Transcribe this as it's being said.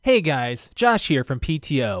Hey guys, Josh here from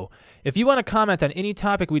PTO. If you want to comment on any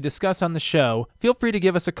topic we discuss on the show, feel free to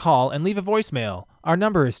give us a call and leave a voicemail. Our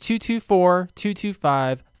number is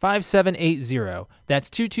 224-225-5780. That's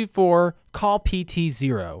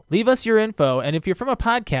 224-CALL-PT0. Leave us your info, and if you're from a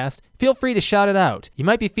podcast, feel free to shout it out. You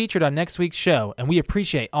might be featured on next week's show, and we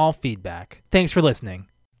appreciate all feedback. Thanks for listening.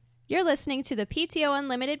 You're listening to the PTO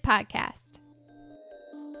Unlimited podcast.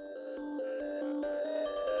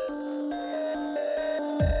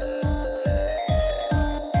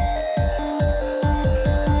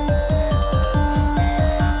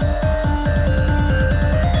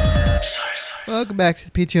 Welcome back to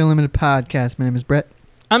the PTO Unlimited podcast. My name is Brett.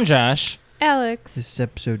 I'm Josh. Alex. This is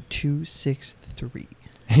episode 263.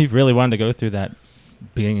 He really wanted to go through that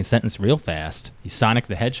beginning of sentence real fast. You Sonic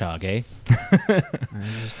the Hedgehog, eh? I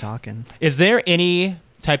was just talking. Is there any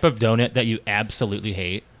type of donut that you absolutely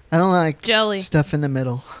hate? I don't like Jelly. stuff in the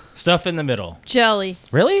middle. Stuff in the middle. Jelly.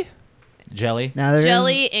 Really? Jelly? Now there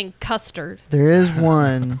Jelly and custard. There is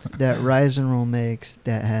one that Rise and Roll makes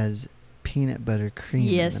that has peanut butter cream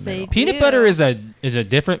Yes, in the they middle. do. Peanut butter is a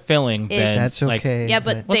different filling than That's like okay. Yeah,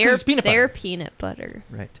 but Well, 'cause their it's peanut butter. their peanut butter.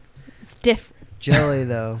 Right. It's different. Jelly,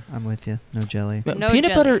 though, I'm with you. No jelly. But No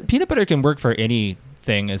peanut jelly. butter. Peanut butter can work for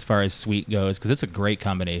anything as far as sweet goes because it's a great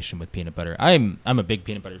combination with peanut butter. I'm a big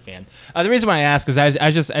peanut butter fan. The reason why I ask is I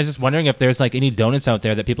was just wondering if there's like any donuts out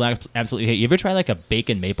there that people absolutely hate. You ever try like a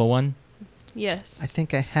bacon maple one? Yes. I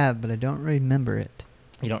think I have, but I don't remember it.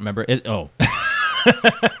 You don't remember it? Oh. You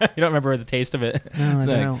don't remember the taste of it? No, I It's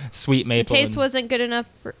like don't. Sweet The maple. taste and- wasn't good enough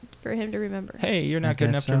for him to remember. Hey, you're I not good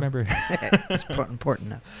enough guess to so. remember. It's important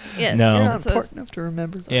enough. Yes. No. You're Oh. not That's what I was- important enough to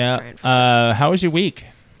remember. I was trying Yeah. for. How was your week?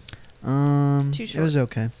 Too It short. was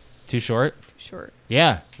okay. Too short? Short.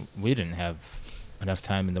 Yeah, we didn't have enough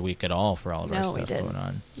time in the week at all for all of our No, we stuff didn't. going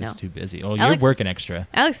on. No. Just too busy. Oh, Alex you're is- working extra.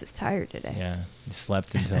 Alex is tired today. Yeah, you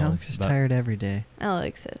slept until. Alex is about- tired every day.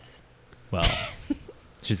 Alex is. Well,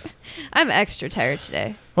 she's I'm extra tired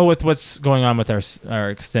today. well with what's going on with our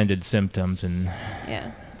extended symptoms and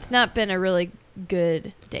Yeah. It's not been a really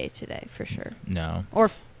good day today for sure. no,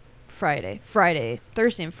 Or Friday.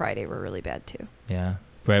 Thursday and Friday were really bad too. yeah.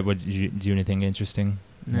 Brad, what did you do? Anything interesting?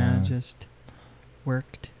 No, No. just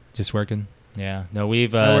worked. Just working. Yeah. No,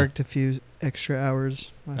 we've. I worked a few extra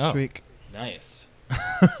hours last Oh. week. Nice.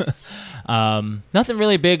 Nothing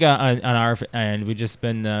really big on our end. We've just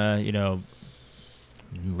been,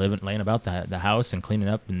 laying about the house and cleaning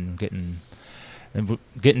up and getting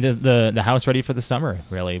the house ready for the summer.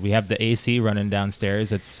 Really, we have the AC running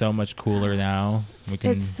downstairs. It's so much cooler now.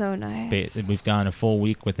 It's so nice. We've gone a full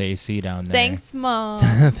week with AC down there. Thanks, Mom.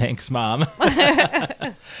 Thanks, Mom.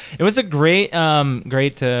 It was a great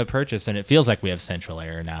purchase, and it feels like we have central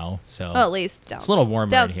air now. So Well, at least it's a little warmer in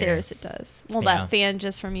here. downstairs it does. Well, Yeah. that fan,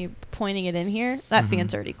 just from you pointing it in here, that Mhm.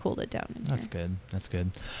 fan's already cooled it down in That's here. good. That's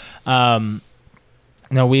good.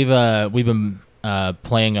 No, we've been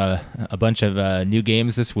playing a bunch of new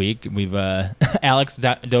games this week. We've Alex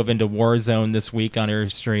dove into Warzone this week on her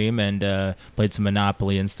stream and played some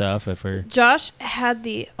Monopoly and stuff. Josh had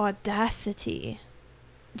the audacity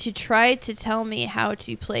to try to tell me how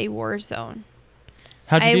to play Warzone.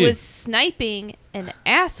 How'd you I do? was sniping an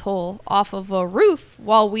asshole off of a roof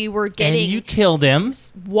while we were and getting you killed him.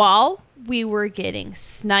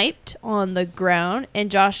 sniped on the ground,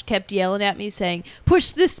 and Josh kept yelling at me saying,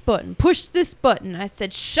 push this button. I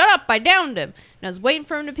said, shut up, I downed him. And I was waiting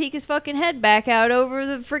for him to peek his fucking head back out over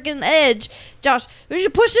the freaking edge. Josh, we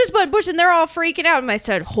should push this button, and they're all freaking out. And I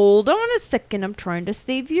said, hold on a second, I'm trying to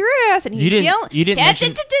save your ass. And he's yelling. You didn't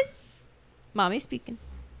mention. Mommy speaking.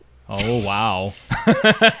 Oh wow.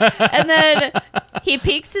 And then he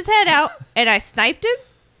peeks his head out, and I sniped him,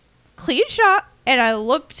 clean shot, and I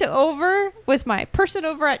looked over with my person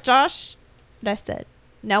over at Josh, and I said,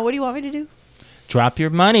 now what do you want me to do? Drop your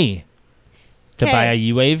money to buy a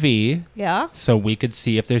UAV Yeah. so we could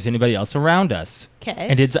see if there's anybody else around us. Okay.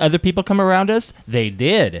 And did other people come around us? They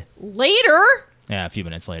did. Later, Yeah, a few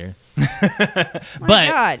minutes later. my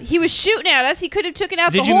God, he was shooting at us. He could have taken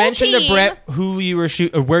out the Did you whole mention team to Brett who you were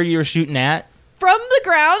where you were shooting at? from the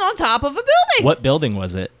ground on top of a building. What building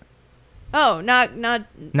was it? Oh, not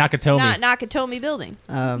Nakatomi. Nakatomi building.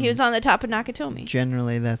 He was on the top of Nakatomi.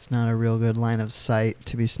 Generally, that's not a real good line of sight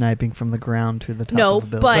to be sniping from the ground to the top No, of a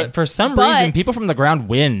building. But for some reason, people from the ground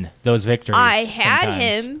win those victories. I had sometimes.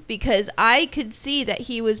 him because I could see that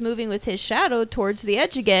he was moving with his shadow towards the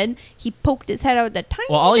edge again. He poked his head out the tiny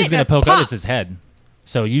Well, all he's bit going to and poke out pop. is his head.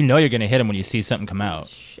 So you know you're going to hit him when you see something come out.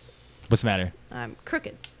 Shit, What's the matter? I'm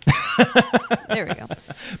crooked. There we go.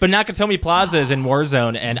 But Nakatomi Plaza is in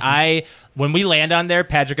Warzone, and when we land on there,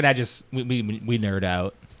 Patrick and I we nerd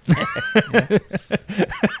out.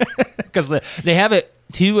 Because they have it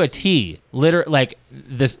to a T, like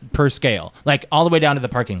this per scale, like all the way down to the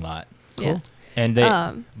parking lot. Yeah. And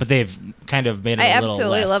but they've kind of made it I a little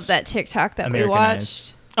absolutely less love that TikTok that we Americanized.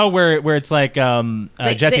 watched. Oh, where it's like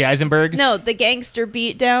Jesse Eisenberg. No, the gangster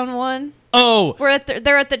beatdown one. Oh, They're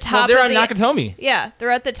at the top. they're of on Nakatomi. Yeah,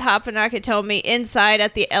 they're at the top of Nakatomi, inside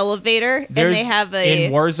at the elevator, and they have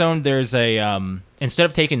in Warzone. There's a instead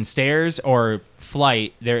of taking stairs or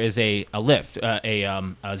flight, there is a lift,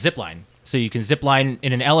 a zip line. So you can zip line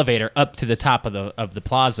in an elevator up to the top of the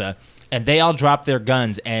plaza. And they all drop their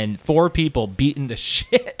guns, and 4 people beating the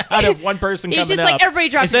shit out of one person He's coming just up. like, everybody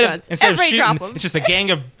drop your guns. Everybody drop them. It's just a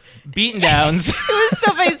gang of beating downs. It was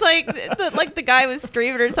so funny. It's like the guy was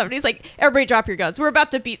streaming or something. He's like, everybody drop your guns. We're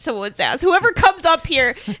about to beat someone's ass. Whoever comes up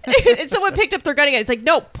here, and someone picked up their gun again. It's like,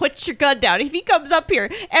 no, put your gun down. If he comes up here,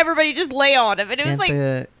 everybody just lay on him. And it was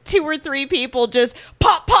like 2 or 3 people just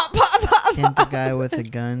pop, pop, pop, pop. Can't the guy with a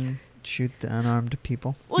gun shoot the unarmed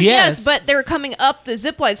people? Well, Yes. yes, but they're coming up the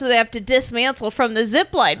zip line, so they have to dismantle from the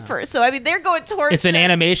zip line first. So I mean, they're going towards. It's an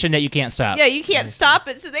animation that you can't stop. Yeah, you can't stop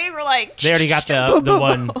it. So they were like. They already got the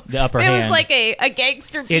upper It hand. was like a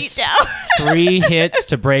gangster It's beatdown. 3 hits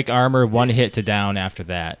to break armor, 1 hit to down after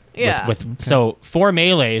that. Yeah. So 4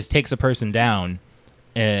 melees takes a person down,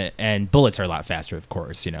 and bullets are a lot faster, of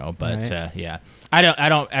course, But Right. yeah, I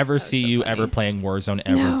don't ever see so you funny. ever playing Warzone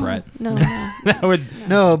ever, Brett. No. That would.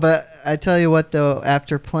 No, but I tell you what, though,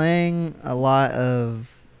 after playing a lot of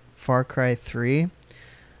Far Cry 3,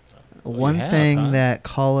 one have, thing huh? that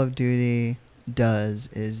Call of Duty does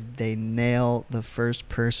is they nail the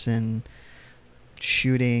first-person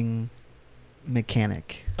shooting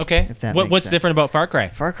mechanic. Okay. If that What's makes sense. different about Far Cry?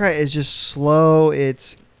 Far Cry is just slow.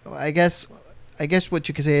 It's, I guess what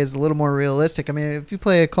you could say is a little more realistic. I mean, if you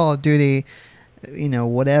play a Call of Duty,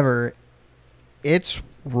 whatever, it's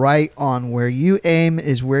right on where you aim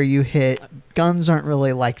is where you hit. Guns aren't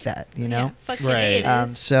really like that, Yeah, fucking Right. it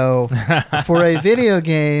is. So for a video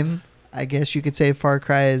game, I guess you could say Far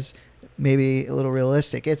Cry is maybe a little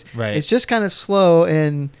realistic. It's Right. It's just kind of slow,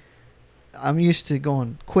 and I'm used to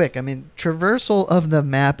going quick. I mean, traversal of the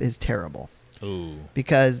map is terrible Ooh.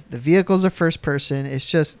 because the vehicles are first person. It's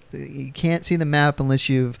just you can't see the map unless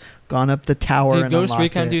you've gone up the tower Did and Ghost unlocked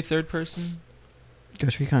Recon it. do third person?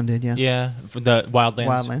 Ghost Recon did, yeah. Yeah, for the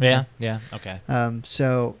Wildlands. Wildlands, Yeah. Okay.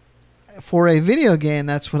 So for a video game,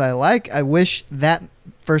 that's what I like. I wish that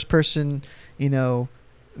first person,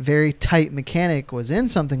 very tight mechanic was in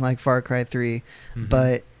something like Far Cry 3, Mhm.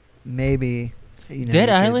 but maybe, Dead you could-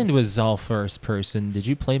 Island was all first person. Did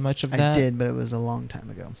you play much of that? I did, but it was a long time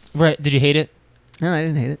ago. Right. Did you hate it? No, I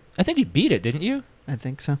didn't hate it. I think you beat it, didn't you? I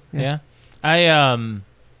think so. Yeah.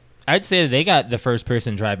 I'd say they got the first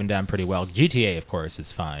person driving down pretty well. GTA, of course,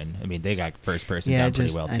 is fine. I mean, they got first person Yeah, down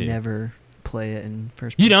pretty well I too. never play it in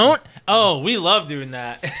first person. You don't? Oh, we love doing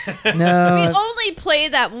that. we No. only play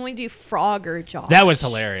that when we do Frogger Josh. That was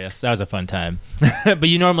hilarious. That was a fun time. But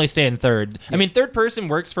you normally stay in third. I mean, third person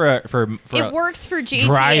works for It works for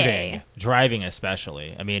GTA. driving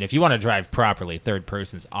especially. I mean, if you want to drive properly, third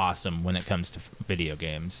person's awesome when it comes to video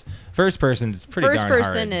games. First person's pretty First darn hard.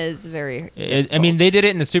 person is very. I mean, they did it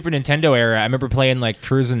in the Super Nintendo era. I remember playing like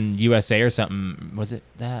Cruisin' USA or something. Was it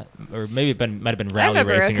that? Or maybe it might have been I Rally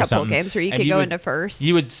remember a Racing or couple something. games where you And could go would- into first.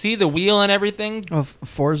 You would see the wheel and everything. Oh,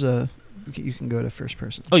 Forza, you can go to first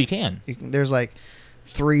person. Oh, you can. There's like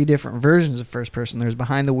 3 different versions of first person. There's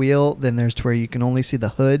behind the wheel, then there's to where you can only see the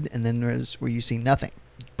hood, and then there's where you see nothing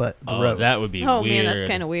but the road. That would be Oh weird. man, that's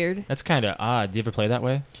kind of weird. That's kind of odd. Do you ever play that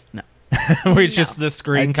way? No. Where it's No. just the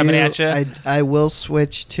screen coming at you? I will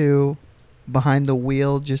switch to behind the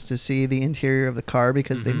wheel just to see the interior of the car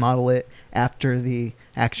because they Mhm. model it after the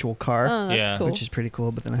actual car, Oh, that's Yeah. cool. which is pretty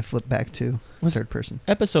cool. But then I flip back to Was- third person.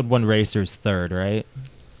 Episode 1 Racer's third, right?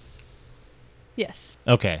 Yes.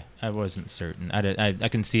 Okay. I wasn't certain. I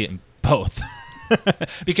can see it in both.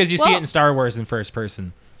 Because you see Well- it in Star Wars in first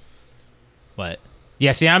person. What?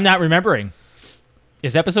 Yeah, see, I'm not remembering.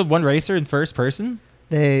 Is episode 1 Racer in first person?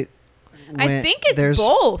 They. I went- think it's there's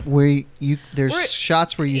both. Where there's We're-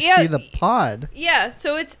 shots where you yeah, see the pod. Yeah,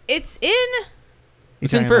 so it's in. You're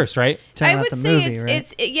It's in talking first, right? Talking I about would the say movie, it's right?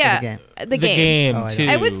 it's Or yeah the game. the game. Oh, I too.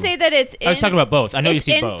 don't- I would say that it's in. I was talking about both. I know you it's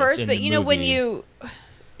see in both. first, in but the you know when movie.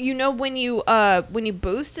 when you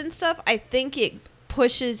boost and stuff, I think it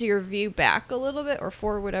pushes your view back a little bit or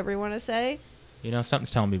forward, whatever you want to say. You know, something's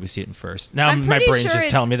telling me we see it in first. Now I'm my pretty brain's sure just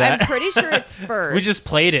it's- telling me that. I'm pretty sure it's first. We just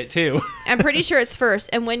played it too. I'm pretty sure it's first,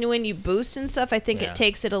 and when you boost and stuff, I think Yeah. it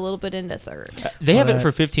takes it a little bit into third. They have Well, it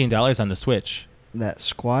for $15 on the Switch. That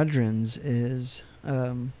Squadrons is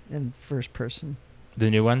in first person. The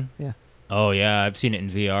new one? Yeah. Oh yeah, I've seen it in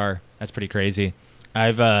VR. That's pretty crazy.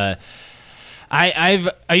 I've are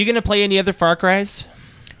you gonna play any other Far Cry's?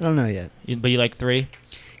 I don't know yet. But you like 3?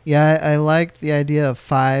 Yeah, I liked the idea of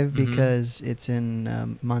 5 Mhm. because it's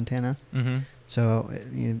in Montana. Mm-hmm. So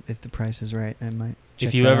if the price is right, I might. Check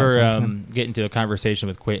If you that out ever sometime. get into a conversation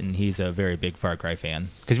with Quentin, he's a very big Far Cry fan.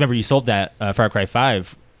 Because remember, you sold that Far Cry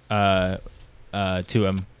 5 to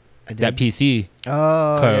him, I did. that PC.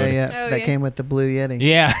 Oh code. yeah. Oh, That yeah. came with the Blue Yeti.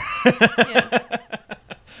 Yeah. Yeah.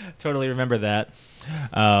 Totally remember that.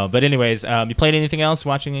 But anyways, you played anything else?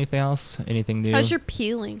 Watching anything else? Anything new? How's your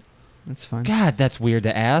peeling? That's fine. God, that's weird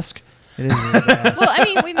to ask. It is weird to ask. Well, I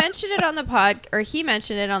mean, we mentioned it on the he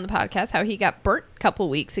mentioned it on the podcast how he got burnt a couple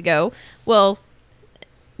weeks ago. Well,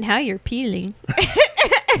 now you're peeling.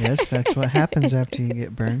 Yes, that's what happens after you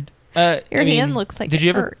get burned. Your hand looks like Did it you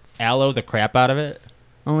ever hurts. aloe the crap out of it?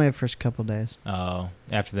 Only the first couple days. Oh,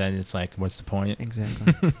 after that, it's like, what's the point?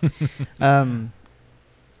 Exactly.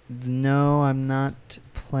 No, I'm not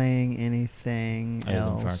playing anything Other than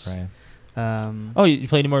else. Far Cry. Oh, You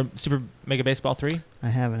played any more Super Mega Baseball 3? I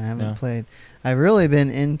haven't No. played. I've really been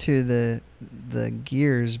into the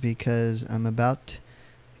Gears because I'm about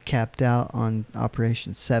capped out on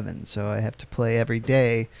Operation 7, so I have to play every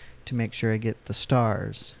day to make sure I get the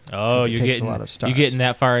stars. Oh, 'Cause it you're takes getting a lot of stars. you're getting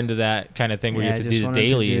that far into that kind of thing where Yeah, you I have to just do the wanted to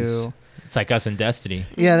dailies. do- It's like us in Destiny.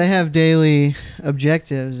 Yeah, they have daily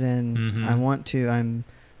objectives, and Mhm. I'm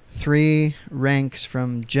 3 ranks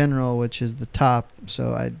from general, which is the top.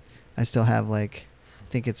 So I still have like,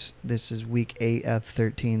 I think this is week 8 out of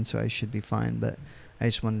 13, so I should be fine. But I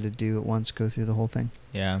just wanted to do it once, go through the whole thing.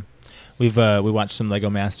 Yeah, we watched some Lego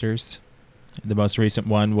Masters. The most recent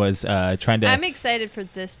one was trying I'm to excited for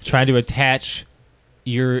this. attach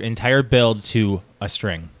your entire build to a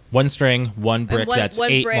string. One string, one brick that's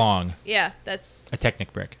one 8 brick. long. Yeah, that's A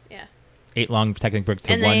Technic brick. yeah. 8 long Technic brick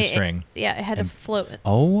to And one they- string. Yeah, it had to And- float.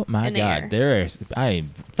 Oh my in the air. God! I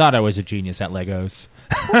thought I was a genius at Legos.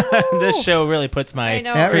 This show really puts my I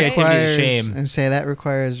know, That right? creativity to requires, shame. and say that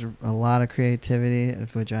requires a lot of creativity,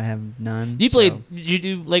 of which I have none. You so- played? Did you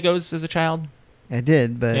do Legos as a child? I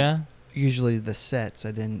did, but Yeah. usually the sets.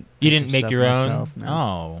 I didn't. You think didn't of make stuff your myself, own.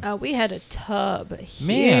 No. Oh. We had a tub, a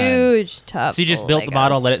Man. huge tub. So you just full built of the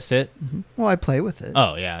model, Legos. let it sit. Mhm. Well, I play with it.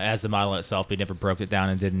 Oh yeah, as the model itself, but you never broke it down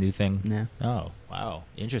and did a new thing. No. Oh wow,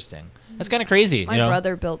 interesting. That's kind of crazy. My you know?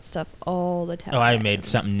 brother built stuff all the time. Oh, I made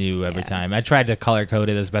something new every Yeah. time. I tried to color code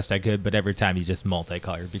it as best I could, but every time you just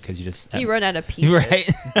multicolor because you just You run out of pieces. right.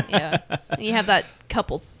 Yeah. And you have that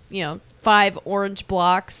couple, 5 orange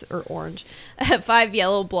blocks or 5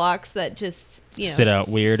 yellow blocks that just, Sit out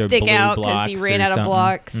weird or stick blue out blocks he ran or out of something.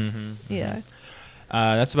 blocks. Mhm, Yeah. mhm.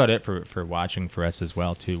 That's about it for watching for us as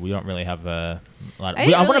well too. We don't really have a lot. I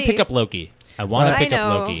I want to really- pick up Loki. I want to I pick know.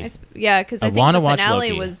 up Loki. Because I I think wanna the watch finale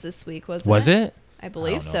Loki. was this week, wasn't Was it? I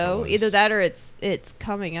believe don't know if so. it Either was. that or it's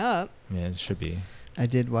coming up. Yeah, it should be. I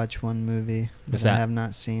did watch one movie What's that I that? have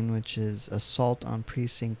not seen, which is Assault on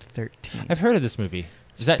Precinct 13. I've heard of this movie.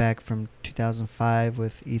 It's Is that back from 2005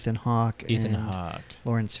 with Ethan Hawke Ethan and Hawke?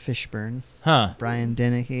 Lawrence Fishburne, Huh. Brian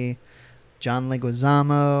Dennehy, John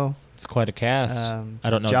Leguizamo, It's quite a cast. I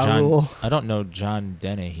don't know Ja John. Rule. I don't know John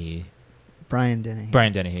Dennehy. Brian Dennehy.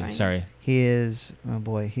 Brian Dennehy. Brian. Sorry. He is, oh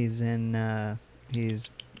boy, he's in, he's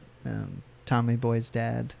Tommy Boy's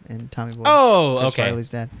dad and Tommy Boy. Oh, Chris okay. Farley's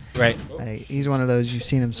dad. Right. He's one of those, you've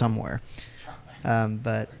seen him somewhere.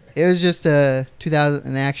 But it was just an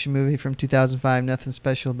action movie from 2005. Nothing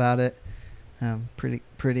special about it.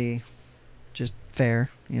 Pretty, just fair,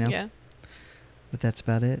 Yeah. But that's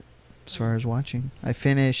about it as far as watching. I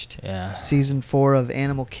finished Yeah. season 4 of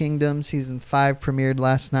Animal Kingdom. Season 5 premiered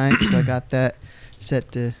last night, so I got that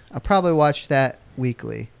set to. I'll probably watch that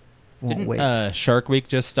weekly. Won't Didn't wait. Shark Week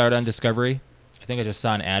just start on Discovery? I think I just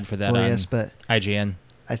saw an ad for that Well, on yes, but IGN.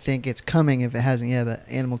 I think it's coming if it hasn't yet. But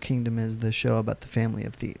Animal Kingdom is the show about the family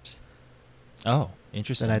of thieves Oh,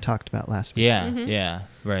 interesting. that I talked about last week. Yeah, Mhm. yeah,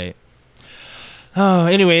 right. Oh,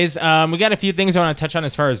 anyways, we got a few things I want to touch on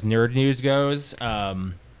as far as nerd news goes.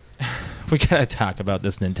 We gotta talk about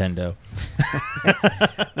this Nintendo.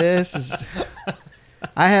 This is.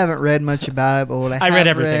 I haven't read much about it, but what I read have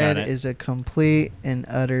everything on read it. is a complete and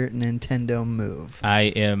utter Nintendo move. I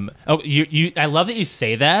am. Oh, you. I love that you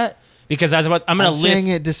say that because I'm gonna I'm list. saying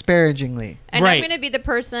it disparagingly. And Right. I'm going to be the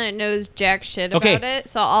person that knows jack shit Okay. about it,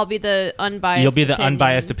 so I'll be the unbiased You'll be the opinion.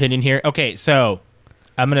 unbiased opinion here. Okay, so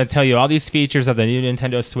I'm going to tell you all these features of the new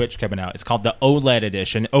Nintendo Switch coming out. It's called the OLED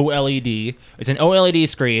edition, OLED. It's an OLED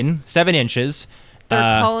screen, 7 inches.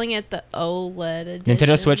 They're calling it the OLED edition.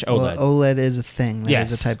 Nintendo Switch OLED. Well, OLED is a thing. That is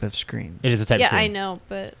Yes. a type of screen. It is a type of Yeah, screen. I know,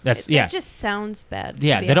 but That's- it yeah. just sounds bad.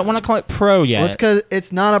 Yeah, be they don't want to call it honest. Pro yet. Well, it's because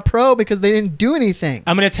it's not a Pro because they didn't do anything.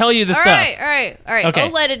 I'm going to tell you the All stuff. right. Okay.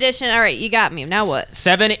 OLED edition. All right, you got me. Now what?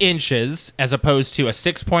 7 inches as opposed to a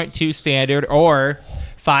 6.2 standard or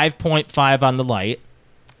 5.5 on the light.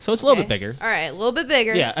 So it's a little bit bigger. All right, a little bit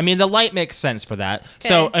bigger. Yeah, I mean, the light makes sense for that.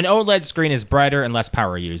 So Okay. an OLED screen is brighter and less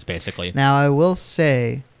power used, basically. Now, I will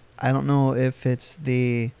say, I don't know if it's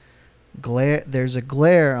the glare. There's a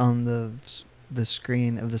glare on the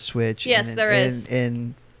screen of the Switch. Yes, and there is.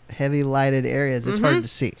 In heavy lighted areas, it's Mhm. hard to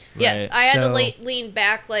see. Yes, Right. I had to So- lean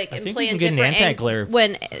back I and think play you in can get an different anti-glare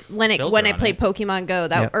when filter I on played it. Pokemon Go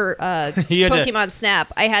that Yep. or You had to- Pokemon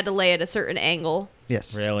Snap. I had to lay at a certain angle.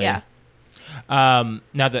 Yes. Really? Yeah. Now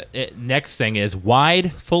the next thing is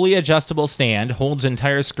wide, fully adjustable stand holds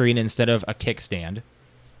entire screen instead of a kickstand.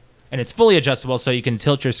 And it's fully adjustable, so you can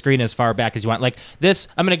tilt your screen as far back as you want. Like this,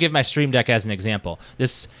 I'm going to give my Stream Deck as an example. I'm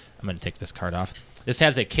going to take this card off. This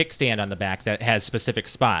has a kickstand on the back that has specific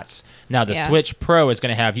spots. Now the Yeah. Switch Pro is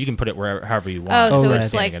going to have, you can put it wherever, however you want. Oh, so OLED.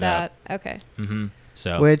 it's like Standing it that. up. Okay. Mm-hmm.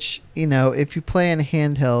 So Which, if you play in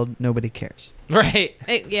handheld, nobody cares. right.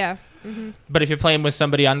 Yeah. But if you're playing with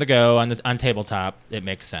somebody on the go on tabletop, it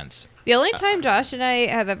makes sense. The only time Josh and I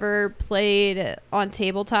have ever played on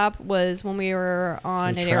tabletop was when we were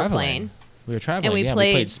on We an were traveling. airplane. We were traveling. And we yeah, played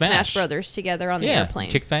we played Smash Brothers together on the Yeah, airplane.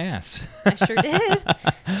 you kicked my ass. I sure did.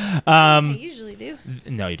 I usually do.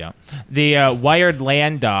 No, you don't. The wired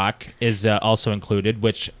LAN dock is also included,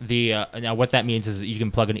 which now what that means is that you can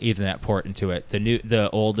plug an Ethernet port into it. The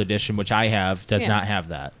old edition, which I have, does Yeah. not have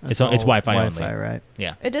that. That's It's all Wi-Fi Wi-Fi, only. right?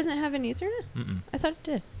 Yeah. It doesn't have an Ethernet? Mm-mm. I thought it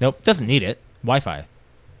did. Nope. Doesn't need it. Wi-Fi.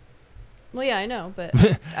 Well, yeah, I know, but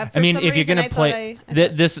I mean, if you're gonna play, I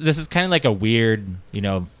thought- this is kind of like a weird,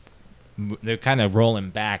 they're kind of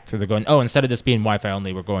rolling back. They're going, instead of this being Wi-Fi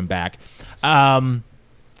only, we're going back.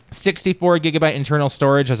 64 gigabyte internal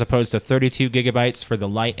storage as opposed to 32 gigabytes for the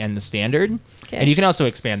light and the standard. Okay. And you can also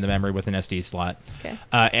expand the memory with an SD slot. Okay.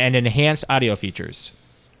 And enhanced audio features.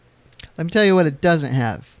 Let me tell you what it doesn't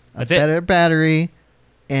have: a That's it. better battery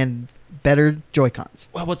and better Joy-Cons,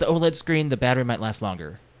 Well, with the OLED screen, the battery might last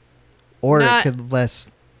longer or Not- it could last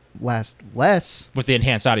less. with the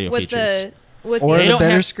enhanced audio with features. with Or They the don't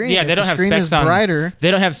better have- screen. yeah, If they don't the have screen specs is on- brighter.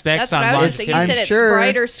 They don't have specs that's on what I was longitude. thinking. You I'm said it's sure-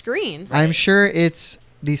 brighter screen. I'm sure it's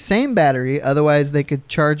the same battery. Otherwise, they could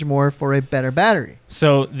charge more for a better battery.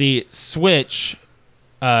 So the Switch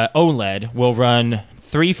OLED will run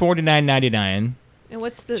 $349.99. And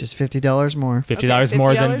what's the Just $50 more. $50 Okay,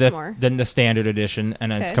 more $50 than the standard edition,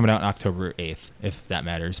 and it's Okay. coming out on October 8th, if that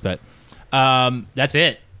matters. But that's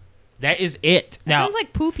it. That is it. That Now sounds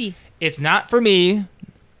like poopy. it's not for me.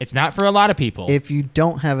 It's not for a lot of people. If you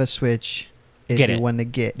don't have a Switch, it'd Get be it. one to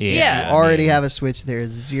get. Yeah, If Yeah. you already I mean, have a Switch, there is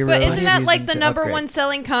zero. But isn't that reason like the to number upgrade. one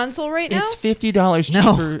selling console right now? It's $50 cheaper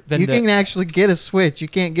No, than you the. can actually get a Switch. You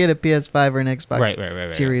can't get a PS5 or an Xbox Right.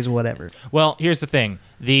 Series, whatever. Well, here's the thing.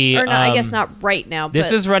 Or no, I guess not right now. This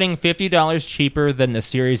but is running $50 cheaper than the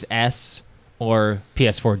Series S or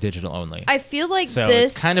PS4 digital only. I feel like So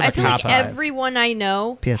this. it's kind of I a feel like cop-out. everyone I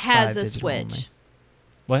know PS5 has a digital Switch. only.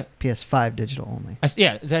 What? PS5 digital only.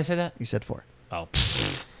 Yeah, did I say that? You said 4. Oh,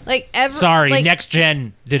 Like sorry. like, Next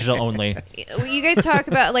gen digital only. You guys talk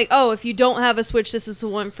about like, oh, if you don't have a Switch, this is the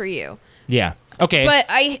one for you. Yeah. Okay. But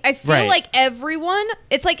I feel Right. like everyone,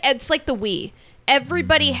 it's like the Wii.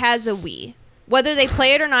 Everybody Mm-hmm. has a Wii. Whether they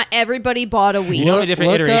play it or not, everybody bought a Wii. You know the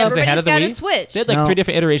different Look up- iterations they had of the Everybody's Wii? got a Switch. They had like No. 3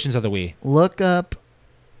 different iterations of the Wii. Look up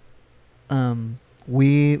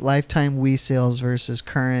Wii lifetime Wii sales versus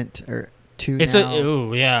current or two It's now.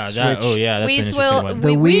 that's Switch. an interesting Wii one. The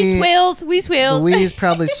Wii Wii- swales. The Wii Wii's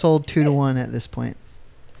probably sold 2-1 at this point.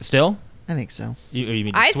 Still? I think so. You mean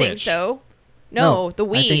the I Switch? think so. No, the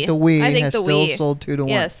Wii. I think the Wii I think has the still Wii. sold 2-1.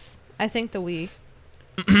 Yes, I think the Wii.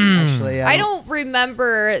 Actually, I don't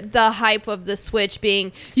remember the hype of the Switch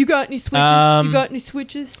being, you got any Switches? You got any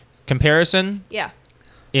Switches? Comparison? Yeah.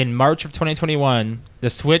 In March of 2021, the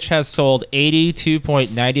Switch has sold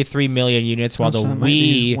 82.93 million units, while Oh, the so it might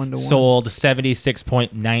be Wii 1-1. sold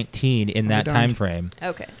 76.19 in that darned. time frame.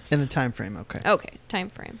 Okay. In the time frame, okay. Okay. Time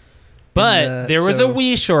frame. But there was a so-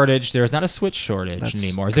 Wii shortage. There's not a Switch shortage That's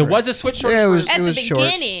anymore. There was a Switch shortage. Yeah, it for- was- At the short.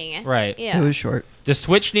 beginning. Right. Yeah. It was short. The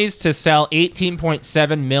Switch needs to sell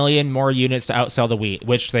 18.7 million more units to outsell the Wii,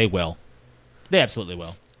 which they will. They absolutely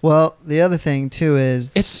will. Well, the other thing too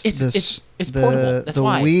is It's the, portable. That's the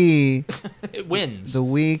why. Wii It wins. the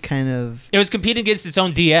Wii kind of It was competing against its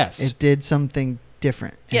own DS. it did something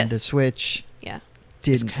different, Yes. and the Switch Yeah.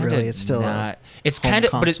 didn't kinda really. It's still not. It's home kind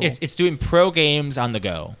of, but console. it's doing pro games on the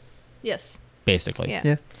go. Yes. basically. Yeah.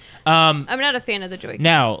 Yeah. I'm not a fan of the Joy-Cons.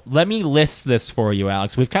 Now, let me list this for you,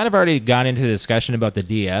 Alex. We've kind of already gone into the discussion about the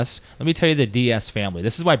DS. Let me tell you the DS family.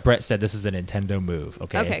 This is why Brett said this is a Nintendo move.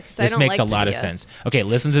 Okay, Okay, 'cause I this don't makes like a lot of DS. sense. Okay,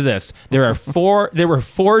 listen to this. There were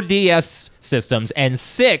four DS systems and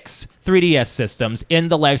 6 3DS systems in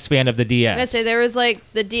the lifespan of the DS. I'm gonna say there was like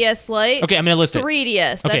the DS Lite. Okay, I'm gonna list it.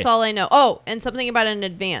 3DS. Okay. That's all I know. Oh, and something about an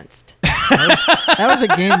advanced. That was a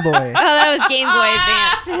Game Boy. Oh, that was Game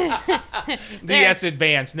Boy Advance. DS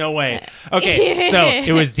Advance, no way. Okay, so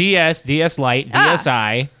it was DS, DS Lite,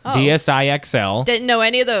 DSi, Oh. DSi XL, Didn't know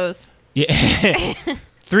any of those. yeah,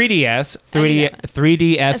 3DS, I knew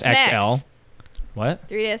 3DS That's Max. XL. What?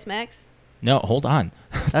 3DS Max. No, hold on.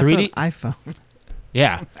 That's 3D, an iPhone.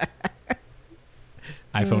 yeah.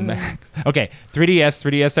 iPhone Max. Okay, 3DS,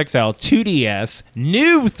 3DS XL, 2DS,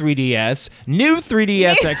 new 3DS, new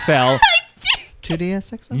 3DS XL,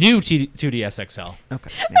 2DS XL? new 2DS XL.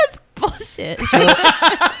 Okay. yeah. That's bullshit.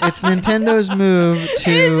 It's Nintendo's move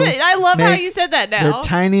to I love how make you said that the now.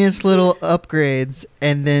 tiniest little upgrades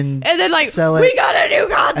and then like, sell we it got a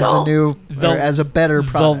new as console. a new or as a better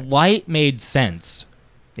product. The Lite made sense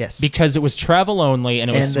yes. because it was travel only and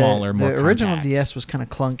it was and smaller, more the original compact. DS was kind of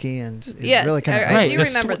clunky and it Yes, really kind of I do the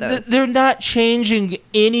remember those. They're not changing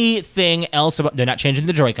anything else about. They're not changing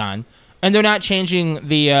the Joy-Con, and they're not changing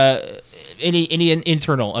the any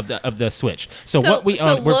internal of the Switch. So what we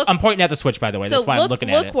own, I'm pointing at the Switch, by the way. So That's why I'm looking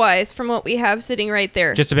at it. look-wise, from what we have sitting right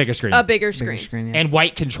there, Just a bigger screen. a bigger bigger screen. screen. Yeah. And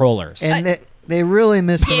white controllers. And they really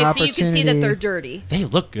missed an Yeah, so opportunity. you can see that they're dirty. They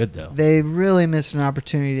look good though. They really missed an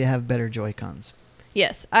opportunity to have better Joy-Cons.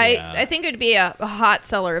 Yes, Yeah. I think it would be a hot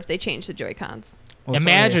seller if they changed the Joy-Cons. Well, it's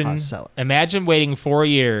already a imagine hot seller. imagine waiting 4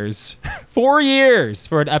 years, 4 years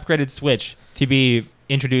for an upgraded Switch to be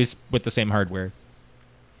introduced with the same hardware.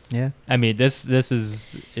 Yeah. I mean,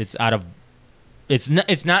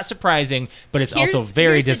 it's not surprising, but it's also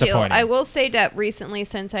very here's the deal. disappointing. I will say that recently,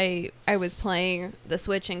 since I was playing the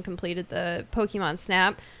Switch and completed the Pokemon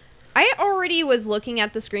Snap, I already was looking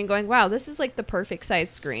at the screen going, wow, this is like the perfect size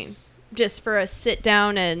screen just for a sit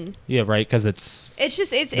down and Yeah, right, because it's it was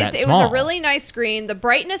that a small. really nice screen. The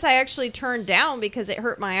brightness I actually turned down because it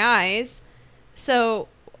hurt my eyes. So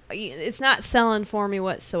it's not selling for me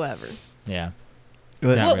whatsoever. yeah.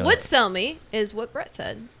 But- Not What really. would sell me is what Brett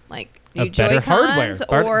said, like A new better hardware, Joy-Cons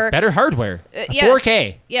or better hardware, yes.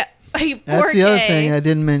 4K. Yeah, 4K. That's the other thing I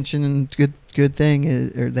didn't mention. And good thing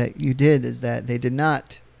is, or that you did, is that they did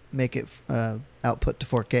not make it output to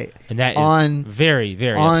 4K And that is On- very,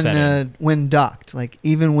 very on upsetting. when docked. Like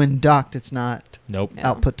even when docked, it's not Nope. No.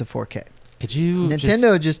 output to 4K. Could you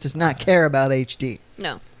Nintendo just does not care about HD.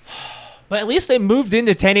 No. But at least they moved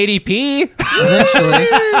into 1080p. Eventually,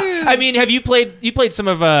 I mean, have you played some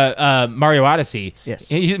of Mario Odyssey? yes.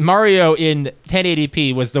 Mario in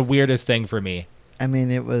 1080p was the weirdest thing for me. I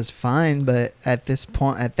mean, it was fine, but at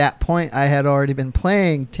that point, I had already been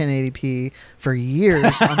playing 1080p for years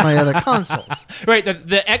on my other consoles. Right,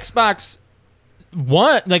 the Xbox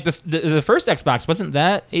One, like the first Xbox, wasn't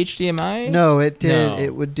that HDMI? No, it did. No.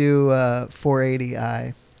 It would do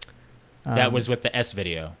 480i. That was with the S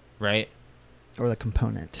video, right? or the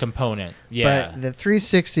component. Component. Yeah. But the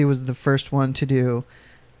 360 was the first one to do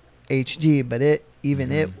HD, but it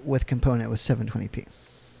with component was 720p.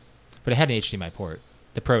 But it had an HDMI port.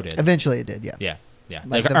 The Pro did. Eventually, it did. Yeah. Yeah. Yeah.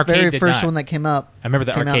 Like the arcade very did first not. one that came up. I remember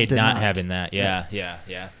the came out arcade did not not. having that. Yeah. Right. Yeah.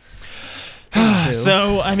 Yeah.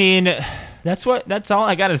 So I mean, that's all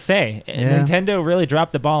I gotta say. Yeah. Nintendo really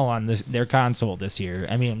dropped the ball on their console this year.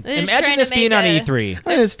 I mean, They're just imagine trying this to being make on a- E3. I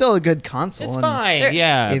mean, it's still a good console. It's and fine, They're-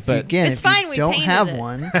 yeah. If but again, It's if fine, you we don't painted have it.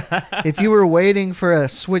 one, if you were waiting for a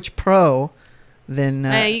Switch Pro, then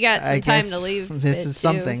You got some I time guess to leave This it is too,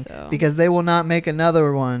 something so. because they will not make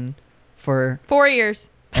another one for 4 years.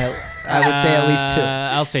 I would say at least two.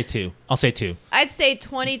 I'll say two. I'd say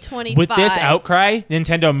 2025. With this outcry,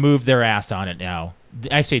 Nintendo moved their ass on it now.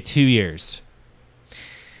 I say 2 years.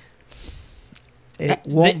 It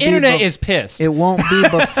won't The internet be is pissed. It won't be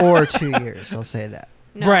before 2 years. I'll say that.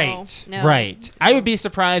 No, right. no. Right. I would be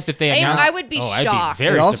surprised if they announced. I would be I'd shocked. be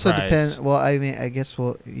very It also surprised. depends. Well, I mean, I guess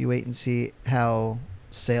you wait and see how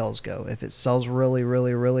sales go. If it sells really,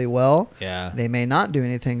 really, really well, Yeah. they may not do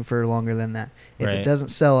anything for longer than that. If Right. it doesn't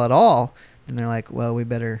sell at all, then they're like, well, we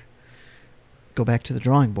better go back to the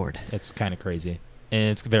drawing board. It's kind of crazy. And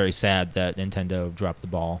it's very sad that Nintendo dropped the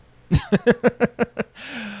ball.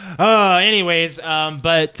 Anyways,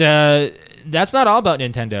 but that's not all about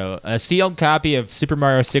Nintendo. A sealed copy of Super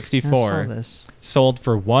Mario I saw 64 this. sold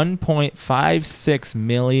for $1.56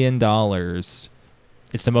 million.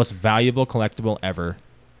 It's the most valuable collectible ever.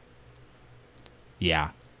 Yeah.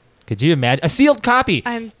 Could you imagine? A sealed copy.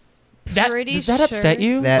 I'm Pretty does that upset sure.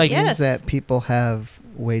 you? That like, means Yes. that people have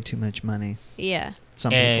way too much money. Yeah.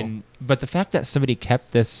 Some people. and but the fact that somebody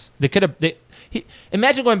kept this, they could have.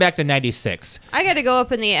 Imagine going back to '96. I got to go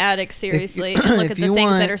up in the attic seriously and look if at the you things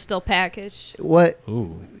want- that are still packaged. What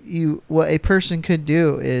Ooh. what a person could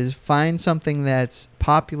do is find something that's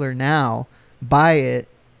popular now, buy it,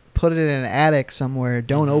 put it in an attic somewhere,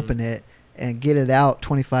 don't Mhm. open it, and get it out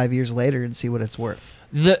 25 years later and see what it's worth.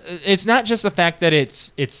 It's not just the fact that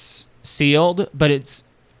it's sealed, but it's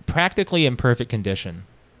practically in perfect condition.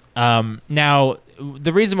 Now,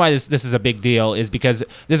 the reason why this is a big deal is because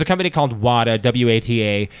there's a company called WATA,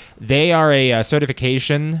 WATA. They are a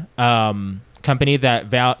certification company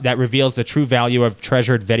that reveals the true value of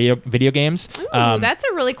treasured video games. Ooh, that's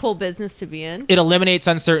a really cool business to be in. It eliminates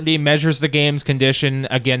uncertainty, measures the game's condition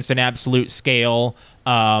against an absolute scale,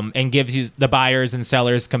 and gives you the buyers and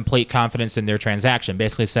sellers complete confidence in their transaction.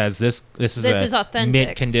 Basically says this is authentic.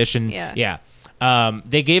 mint condition. Yeah.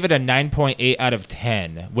 They gave it a 9.8 out of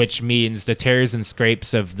 10, which means the tears and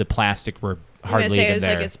scrapes of the plastic were I'm gonna hardly say even it was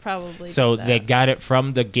there. like it's probably So just they that. got it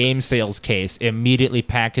from the game sales case, immediately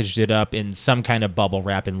packaged it up in some kind of bubble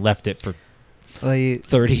wrap, and left it for Well, you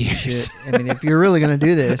 30 you years. should- I mean, if you're really going to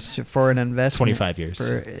do this for an investment, 25 years.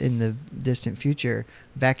 for in the distant future,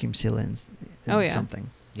 vacuum seal in Oh, yeah. something.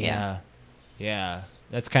 Yeah.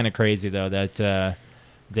 That's kind of crazy though that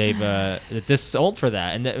they've that this sold for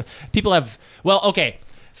that, and that people have. Well, okay.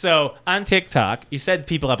 So on TikTok, you said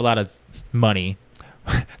people have a lot of money.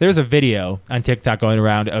 There's a video on TikTok going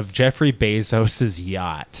around of Jeffrey Bezos's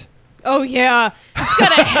yacht. Oh yeah, it's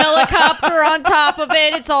got a helicopter on top of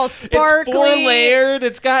it. It's all sparkly. It's 4-layered.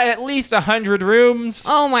 It's got at least 100 rooms.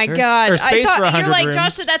 Oh my Sure. god! Or I space thought for you're 100 like rooms.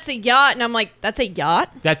 Josh said that's a yacht, and I'm like, that's a yacht.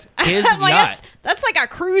 That's his I'm like, yacht. that's like a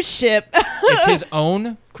cruise ship. It's his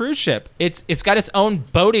own cruise ship. It's got its own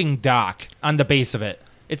boating dock on the base of it.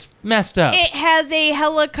 It's messed up. It has a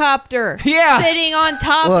helicopter Yeah. sitting on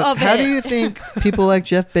top Look, of how it. do you think people like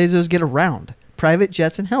Jeff Bezos get around? Private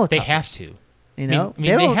jets and They helicopters. have to. You know, I mean,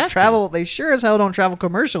 they they don't have to. travel. They sure as hell don't travel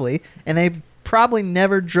commercially, and they probably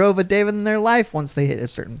never drove a day in their life once they hit a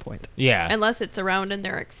certain point. Yeah. Unless it's around in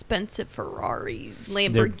their expensive Ferrari,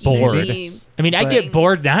 bored. Lamborghini. I mean, I But- get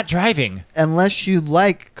bored not driving. Unless you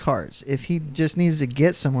like cars, if he just needs to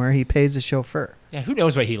get somewhere, he pays a chauffeur. Yeah, who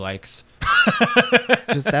knows what he likes?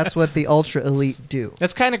 Just that's what the ultra elite do.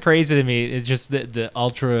 That's kind of crazy to me. It's just the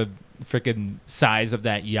ultra freaking size of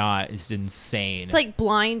that yacht is insane. It's like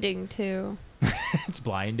blinding too. it's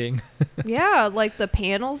blinding. Yeah, like the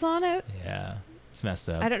panels on it. Yeah, it's messed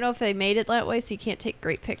up. I don't know if they made it that way so you can't take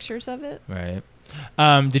great pictures of it. Right.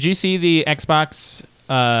 Did you see the Xbox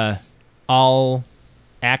All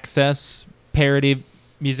Access parody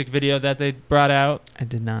music video that they brought out? I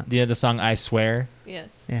did not. The song "I Swear." Yes.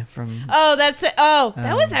 Yeah, from Oh, that's it. Oh,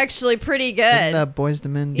 that was Um, actually pretty good. Boys to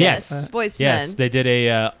Men. Yes. Boys to Yes, Men. they did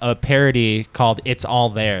a parody called "It's All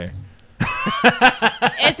There."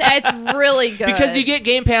 It's really good. Because you get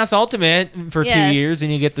Game Pass Ultimate for 2 Yes. years,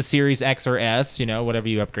 and you get the Series X or S, whatever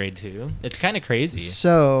you upgrade to. It's kind of crazy.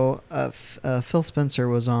 So, Phil Spencer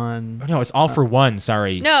was on. Oh, no, it's All for One.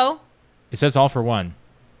 Sorry, No, it says All for One.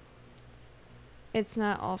 it's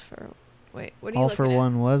not all for. Wait, what are you All for looking at?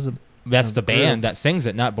 One was a. That's A the band group. that sings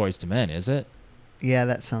it, not Boys to Men, is it? Yeah,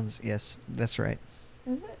 that sounds. Yes, that's right.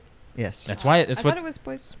 Is it? Yes. That's why. I That's thought what. it was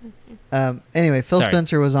Boys to Men. Anyway, Phil Sorry.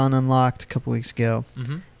 Spencer was on Unlocked a couple weeks ago,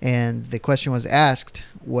 Mm-hmm. and the question was asked,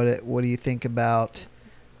 "What do you think about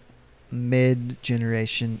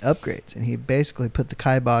mid-generation upgrades?" And he basically put the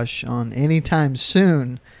kibosh on anytime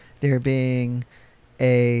soon there being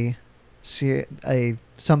a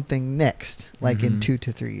something next, like in Mhm. 2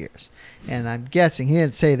 to 3 years. And I'm guessing he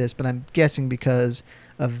didn't say this, but I'm guessing because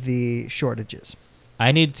of the shortages.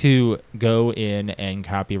 I need to go in and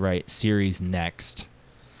copyright Series Next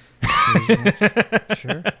Series next.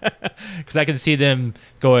 Sure. because I can see them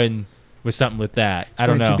going with something with that. I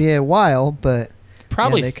don't Going know. to be a while, but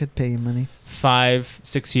Probably yeah, they could pay you money.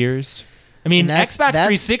 5-6 years. I mean, And that's- Xbox that's-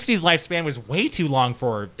 360's lifespan was way too long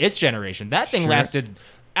for its generation. That thing Sure. lasted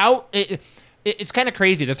out. It's kind of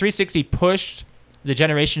crazy. The 360 pushed the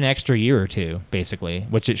generation an extra year or two, basically,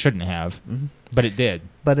 which it shouldn't have, Mhm. but it did.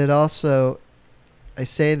 But it also, I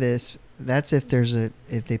say this, that's if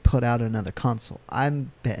they put out another console.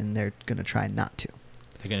 I'm betting they're gonna try not to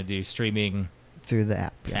They're gonna do streaming through the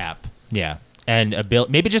app. app, yeah, and a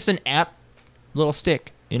build, maybe just an app, little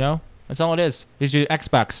stick. That's all it is. It's your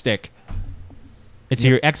Xbox stick. It's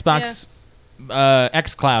your Xbox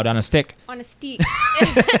xCloud on a stick. On a steak.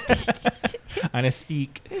 On a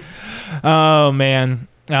stick. Oh man.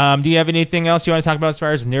 Do you have anything else you want to talk about as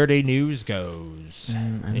far as nerdy news goes? I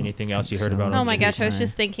don't Anything else you think heard so. about? Oh on my the- gosh, I was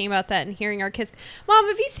just thinking about that and hearing our kids. Mom,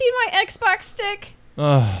 have you seen my Xbox stick?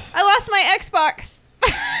 Ugh. I lost my Xbox.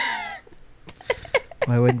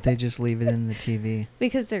 Why wouldn't they just leave it in the TV?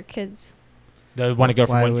 Because they're kids. They want to go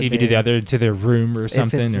from Why one would TV to they? the other to their room or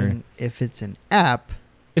something, If it's an app,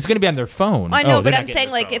 it's going to be on their phone. I know, Oh, but they're I'm not saying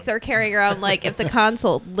getting like their if they're carrying around like if the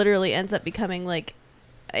console literally ends up becoming like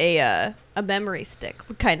a memory stick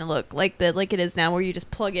kind of look like it is now, where you just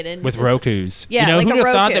plug it in with this- Roku's. Yeah, you know, like who'd a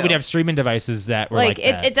have thought that Roku. we'd have streaming devices that were like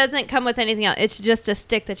it, that? it doesn't come with anything else. It's just a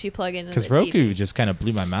stick that you plug in. Because Roku just kind of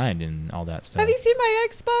blew my mind and all that stuff. Have you seen my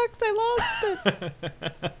Xbox? I lost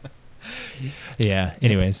it. Yeah.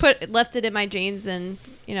 Anyways, Left it in my jeans and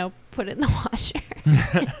put it in the washer.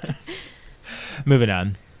 moving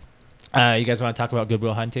on. You guys want to talk about Good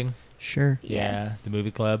Will Hunting? sure. Yeah, Yes. the movie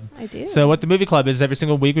club. I do. So what the movie club is, every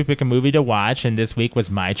single week we pick a movie to watch, and this week was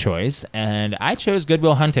my choice, and I chose Good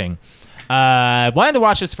Will Hunting. I wanted to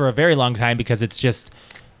watch this for a very long time because it's just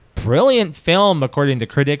brilliant film according to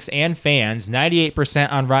critics and fans.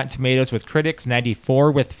 98% on Rotten Tomatoes with critics,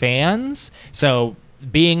 94 with fans. So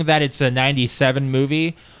being that it's a 97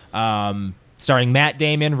 movie, starring Matt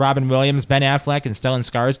Damon, Robin Williams, Ben Affleck, and Stellan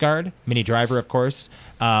Skarsgård, Minnie Driver, of course.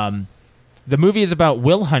 The movie is about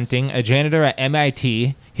Will Hunting, a janitor at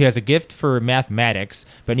MIT. He has a gift for mathematics,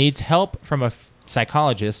 but needs help from a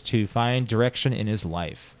psychologist to find direction in his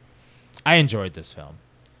life. I enjoyed this film.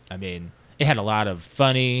 I mean, it had a lot of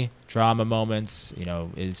funny drama moments.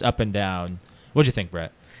 It's up and down. What'd you think,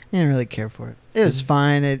 Brett? I didn't really care for it. It was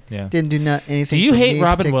fine. It Yeah. didn't do anything. Do you for hate me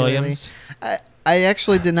Robin particularly. Williams? I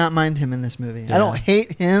actually did not mind him in this movie. Yeah. I don't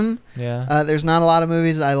hate him. Yeah. There's not a lot of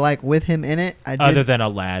movies I like with him in it. I did, Other than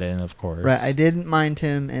Aladdin, of course. right, I didn't mind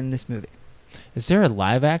him in this movie. Is there a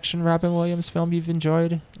live-action Robin Williams film you've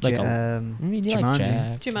enjoyed? Like I mean, you like Jumanji.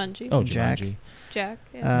 Jack. Jumanji. Oh, Jack. Jumanji. Jack.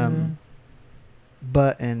 Yeah.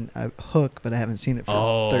 Hook, but I haven't seen it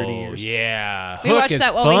for 30 years. Yeah. we Hook watched is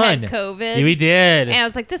that while fun. we had COVID. Yeah, we did. And I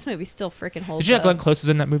was like, this movie still freaking holds Did you know up. Glenn Close is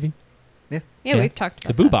in that movie? Yeah, Yeah. we've talked The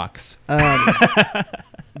about Boo that. Box.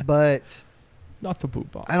 But Not the Boo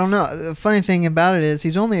Box. I don't know. The funny thing about it is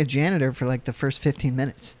he's only a janitor for like the first 15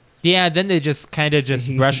 minutes. Yeah, then they just kind of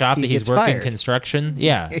He- brush off he that he's gets working fired. construction.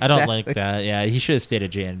 Yeah, I don't like Exactly. that. Yeah, he should have stayed a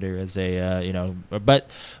janitor as a, But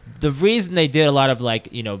the reason they did a lot of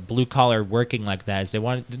blue collar working like that is they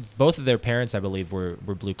wanted both of their parents, I believe, were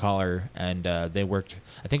blue collar, and they worked.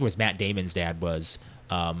 I think it was Matt Damon's dad was.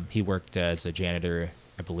 He worked as a janitor,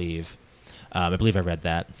 I believe. I believe I read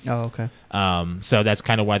that. Oh, okay. So that's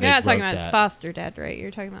kind of why they You're not talking wrote about his that. foster dad, right?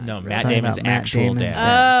 You're talking about No, his Matt real- Damon's about Matt actual Damon's dad.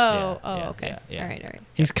 dad. Oh, Yeah, okay. yeah. All right.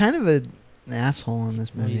 He's kind of an asshole in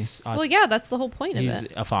this movie. He's, Well, yeah, that's the whole point of he's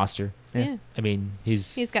it. a foster. Yeah. Yeah. I mean,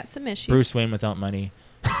 he's He's got some issues. Bruce Wayne without money.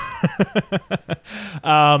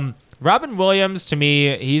 Robin Williams, to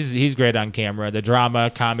me, he's great on camera. The drama,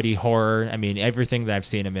 comedy, horror. I mean, everything that I've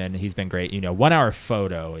seen him in, he's been great. 1 Hour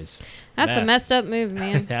Photo is That's a messed up movie,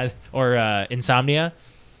 man. or Insomnia.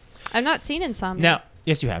 I've not seen Insomnia. No,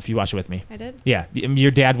 yes, you have. You watched it with me. I did. Yeah, your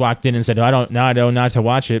dad walked in and said, "I don't know not to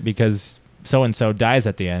watch it because so and so dies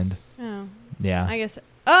at the end." Oh, Yeah, I guess.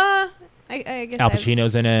 I guess. Al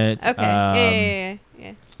Pacino's in it. Okay.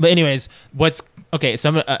 Yeah. But anyways, okay?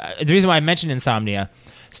 So the reason why I mentioned Insomnia,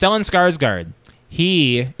 Stellan Skarsgård,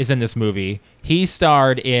 he is in this movie. He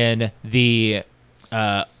starred in the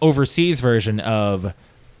overseas version of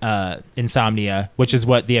Insomnia, which is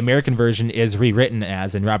what the American version is rewritten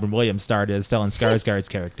as, and Robin Williams starred as Stellan Skarsgård's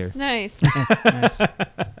character. Nice. Nice.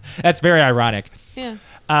 That's very ironic. Yeah.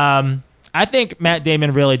 I think Matt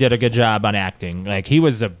Damon really did a good job on acting. Like, he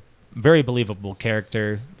was a very believable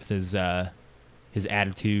character with his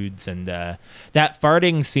attitudes, and that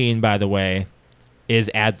farting scene, by the way, is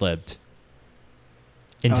ad-libbed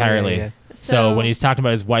entirely. yeah. So when he's talking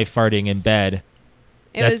about his wife farting in bed,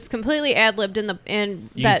 It was completely ad libbed in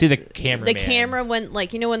You can see the cameraman. The camera when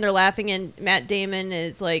when they're laughing and Matt Damon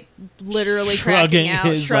is like literally Shrugging cracking out,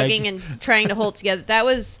 his, shrugging like- and trying to hold together. That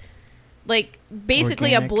was like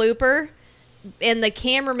basically Organic. a blooper. And the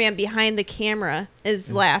cameraman behind the camera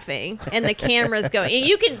is laughing, and the camera's going, and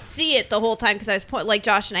you can see it the whole time because I was like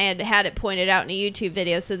Josh and I had it pointed out in a YouTube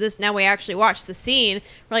video. So now we actually watch the scene.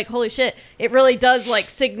 We're like, holy shit! It really does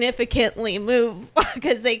like significantly move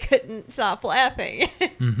because they couldn't stop laughing.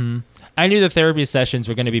 I knew the therapy sessions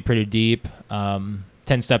were going to be pretty deep.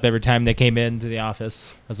 Tensed up every time they came into the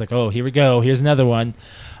office. I was like, oh, here we go. Here's another one.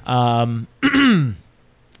 Damon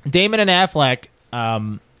and Affleck,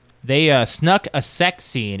 they snuck a sex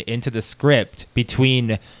scene into the script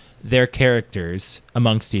between their characters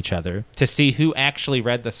amongst each other to see who actually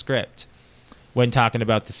read the script. when talking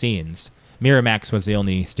about the scenes. Miramax was the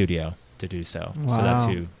only studio to do so. So that's Wow.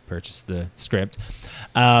 who purchased the script.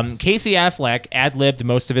 Casey Affleck ad-libbed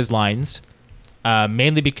most of his lines,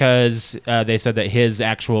 mainly because they said that his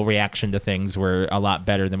actual reaction to things were a lot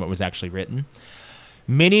better than what was actually written.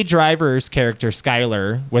 Minnie Driver's character,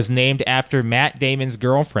 Skylar, was named after Matt Damon's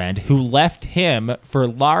girlfriend, who left him for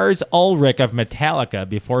Lars Ulrich of Metallica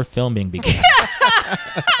before filming began.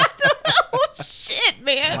 Oh shit,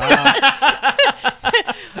 man! Wow.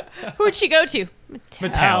 Who'd she go to?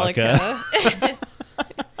 Metallica.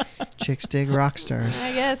 Chicks dig rock stars.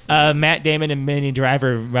 I guess. Matt Damon and Minnie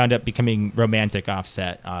Driver wound up becoming romantic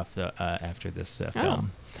after this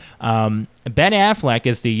film. Ben Affleck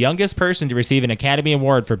is the youngest person to receive an Academy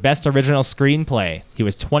Award for Best Original Screenplay. He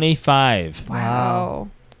was 25 Wow.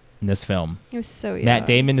 in this film. He was so young. Matt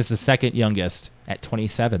Damon is the second youngest at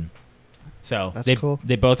 27. So That's they cool.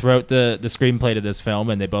 they both wrote the screenplay to this film,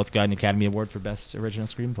 and they both got an Academy Award for Best Original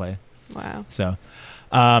Screenplay. Wow. So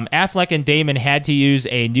Affleck and Damon had to use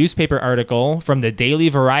a newspaper article from the Daily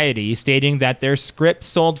Variety stating that their script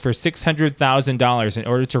sold for $600,000 in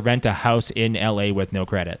order to rent a house in L.A. with no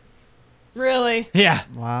credit. Really? Yeah.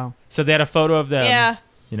 Wow. So they had a photo of them. Yeah.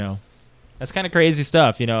 You know, that's kind of crazy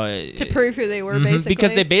stuff. You know, To prove who they were, Mhm, basically.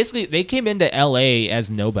 because they came into L.A. as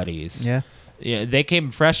nobodies. Yeah. Yeah, they came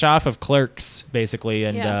fresh off of Clerks, basically,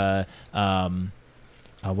 and Yeah.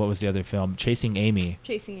 what was the other film? Chasing Amy.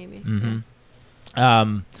 Chasing Amy.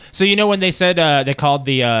 Mm-hmm. So you know when they said they called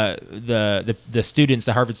the students,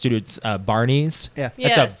 the Harvard students, Barneys. Yeah. That's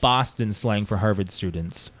Yes. a Boston slang for Harvard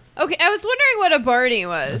students. Okay, I was wondering what a Barney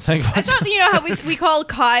was. It's like, I what's- thought, you know how we call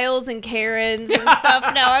Kyles and Karens and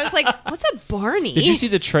stuff. No, I was like, what's a Barney? Did you see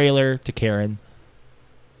the trailer to Karen?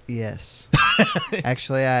 Yes.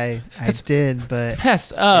 Actually, I did, but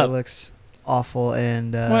Messed it up. looks awful.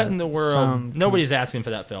 And What in the world? Some Nobody's asking for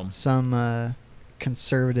that film. some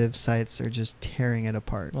conservative sites are just tearing it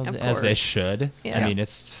apart. Well, Of as they course. should. Yeah. I mean,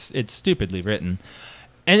 it's stupidly written,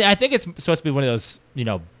 and I think it's supposed to be one of those, you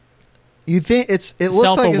know, You think it looks like it's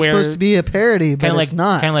self-aware- supposed to be a parody, but kind of it's like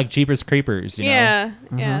not. kind of like Jeepers Creepers. You know? yeah,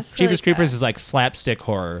 yeah. silly Jeepers Creepers stuff. is like slapstick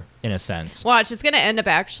horror in a sense. Watch, it's gonna end up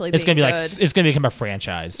actually. It's gonna be being like good. it's gonna become a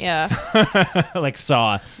franchise. Yeah. Like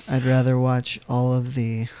Saw. I'd rather watch all of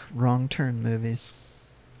the Wrong Turn movies.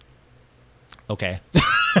 Okay.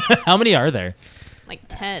 How many are there? Like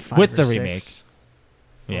 10. 5 With or the 6 remake.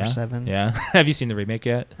 or Yeah. 7. Yeah. Have you seen the remake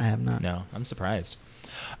yet? I have not. No, I'm surprised.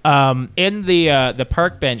 In the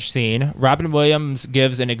park bench scene, Robin Williams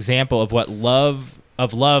gives an example of love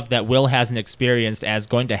that Will hasn't experienced as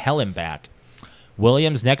going to hell and back.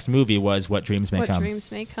 Williams' next movie was What Dreams May What Come.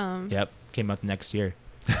 dreams may come. Yep, came out next year.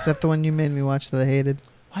 Is that the one you made me watch that I hated?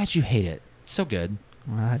 Why'd you hate it? So good.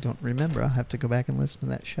 Well, I don't remember. I'll have to go back and listen to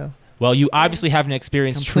that show. Well, you obviously haven't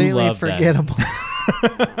experienced true Completely love then. forgettable.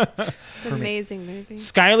 It's an me. amazing movie.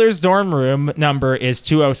 Skylar's dorm room number is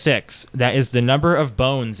 206. That is the number of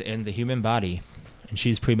bones in the human body, and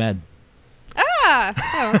she's pre-med. Ah!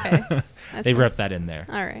 Oh, okay. That's They fine. ripped that in there.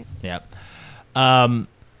 All right. Yep.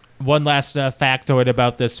 One last factoid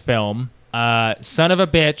about this film. Son of a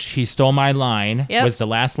bitch, he stole my line. Yep. Was the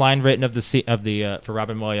last line written of the for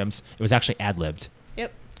Robin Williams. It was actually ad-libbed.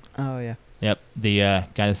 Yep. Oh, yeah. Yep. The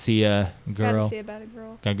gotta see a girl. Gotta see about a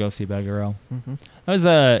girl. Gotta go see a bad girl. hmm That was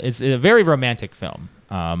it's a very romantic film.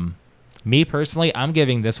 Me personally, I'm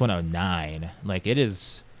giving this one a 9. Like, it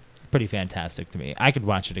is pretty fantastic to me. I could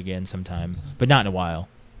watch it again sometime, but not in a while.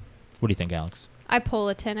 What do you think, Alex? I pull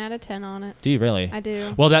a 10 out of 10 on it. Do you really? I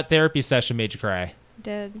do. Well, that therapy session made you cry.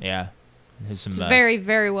 Did. Yeah. There's some. It's very,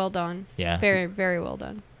 very well done. Yeah. Very, very well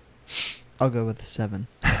done. I'll go with the 7.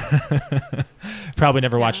 Probably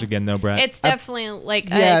never watch Yeah. it again though, Brett. It's definitely like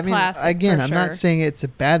Yeah, a I mean, classic. again, for I'm sure. not saying it's a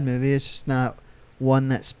bad movie. It's just not one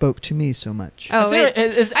that spoke to me so much. Oh, Is there- it-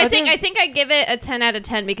 is- I are think there- I think I give it a 10 out of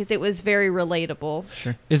 10 because it was very relatable.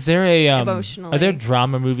 Sure. Is there a Emotionally. Are there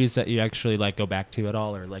drama movies that you actually like go back to at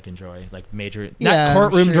all or like enjoy, like major, Yeah, not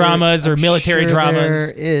courtroom I'm sure- dramas or I'm military sure dramas?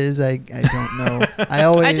 There is. I don't know. I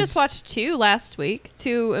always. I just watched 2 last week,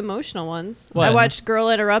 2 emotional ones. What? I watched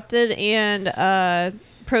Girl Interrupted and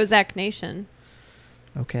Prozac Nation.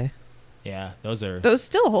 Okay. Yeah, those are. Those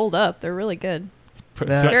still hold up. They're really good.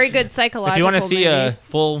 That- Very good psychological If you want to see a movies.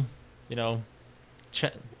 full, you know,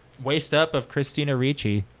 waist up of Christina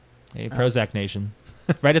Ricci, hey, Prozac Nation,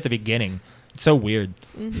 right at the beginning. It's so weird.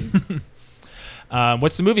 Mhm.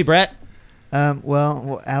 What's the movie, Brett?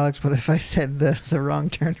 Well, Alex, what if I said the Wrong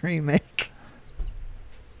Turn remake?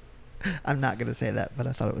 I'm not gonna say that, but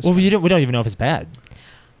I thought it was. Well, funny. we don't even know if it's bad.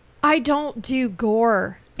 I don't do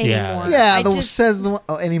gore anymore. Yeah, I the just- says the one,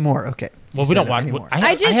 anymore. Okay. Well, You we said don't it watch. anymore.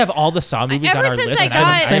 I just- have all the Saw movies on Ever our since list. I and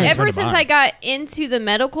haven't got, turned ever them since on. I got into the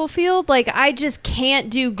medical field, like I just can't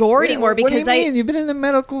do gore anymore What do because you mean? You've been in the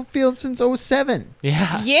medical field since 07.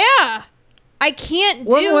 Yeah. yeah, I can't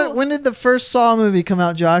do. When did the first Saw movie come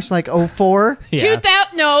out, Josh? Like 04? Yeah.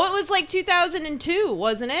 2000? No, it was like 2002,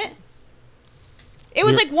 wasn't it? It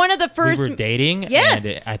was We were- like one of the first. We were dating. Yes.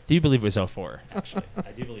 And I do believe it was 04. Actually,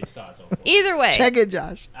 I do believe Saw is 04. Either way, Check it,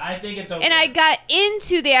 Josh. I think it's 04. and I got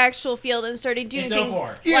into the actual field and started doing It's things.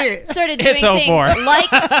 04. Yeah. Started doing It's things 04. like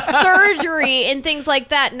surgery and things like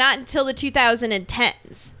that. Not until the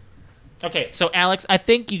 2010s. Okay, so Alex, I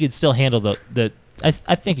think you could still handle the. I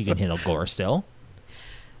think you can handle gore still.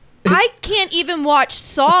 I can't even watch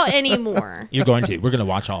Saw anymore. You're going to. We're going to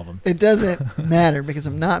watch all of them. It doesn't matter because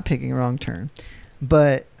I'm not picking a wrong turn.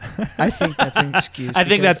 But I think that's an excuse. I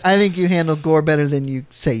think because that's- I think you handle gore better than you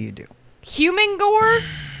say you do. Human gore,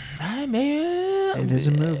 I mean, It is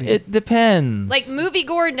a movie. It depends. like movie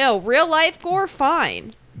gore, no. Real life gore,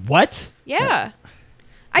 fine. what? Yeah.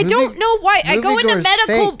 I Movie- don't know why. I go movie into gore is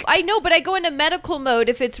medical. fake. I know, but I go into medical mode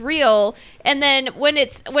if it's real, and then when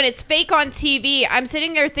it's fake on TV, I'm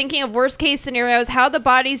sitting there thinking of worst case scenarios, how the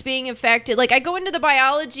body's being affected. Like I go into the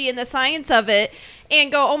biology and the science of it, and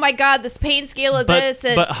go, oh my god, this pain scale of this,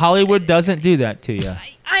 and But Hollywood doesn't do that to you.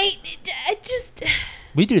 I just.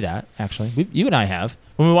 We do that actually. You and I have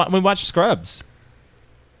when we watch Scrubs.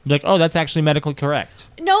 Like, oh, that's actually medically correct.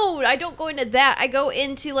 No, I don't go into that. I go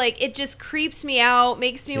into like it just creeps me out,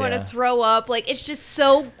 makes me want to Yeah. throw up. Like it's just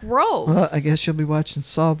so gross. Well, I guess you'll be watching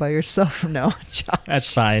Saw by yourself from now on, Josh.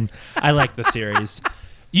 That's fine. I like the series.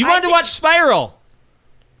 You I wanted to did- watch Spiral.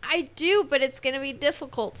 I do, but it's gonna be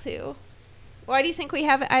difficult to. Why do you think I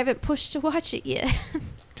haven't pushed to watch it yet?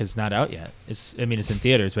 Because it's not out yet. It's in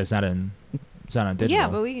theaters, but it's not on digital. Yeah,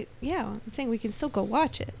 but I'm saying we can still go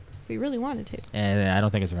watch it if we really wanted to. And I don't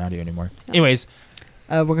think it's around here anymore. No. Anyways,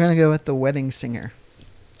 We're going to go with The Wedding Singer.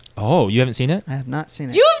 oh, you haven't seen it? I have not seen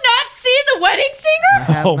it. You have not seen The Wedding I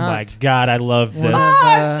Singer? have Oh not. my god, I love One this. of- Oh,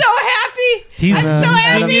 I'm so happy. He's I'm so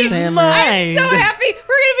Adam happy. Sandler. I'm so happy.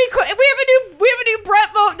 We're gonna be. We have a new Brett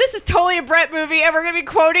mo. This is totally a Brett movie, and we're gonna be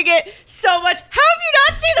quoting it so much. How have you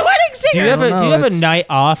not seen The Wedding Do Singer? you have I a don't Do you know, have a it's- night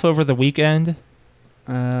off over the weekend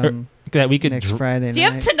Um, that we could? next Friday Do you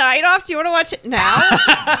have night. tonight off? Do you want to watch it now?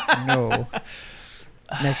 No.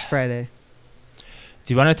 Next Friday.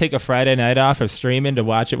 Do you want to take a Friday night off of streaming to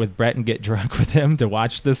watch it with Brett and get drunk with him to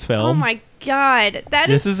watch this film? Oh my god,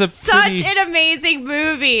 This is a such pretty- an amazing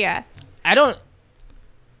movie.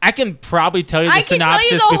 I can probably tell you the I can tell you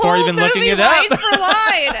synopsis the before whole even looking movie it line up.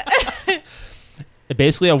 for line.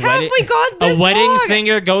 Basically, a How have wedding we gone this a wedding long?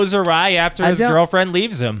 singer goes awry after I his don't- girlfriend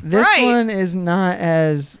leaves him. This Right. one is not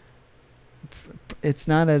as. It's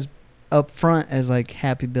not as upfront as like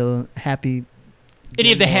Happy Any of the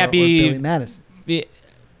Gilmore or Happy- Billy Madison. Yeah,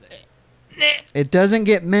 It doesn't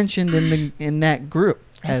get mentioned in that group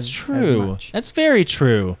That's as true. much. That's very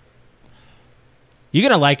true. You're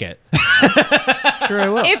gonna like it. Sure, I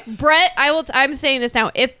will. If Brett, I'm saying this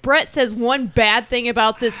now. If Brett says one bad thing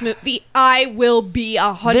about this movie, I will be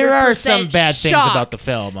 100%. There are some bad things about the shocked.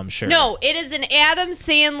 film, I'm sure. No, it is an Adam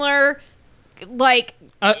Sandler, like.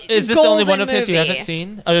 Is this the only golden one of his you movie. haven't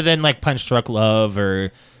seen, other than like Punch Drunk Love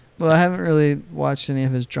or Well, I haven't really watched any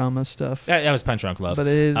of his drama stuff, that was Punch Drunk Love? but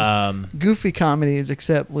it is goofy comedies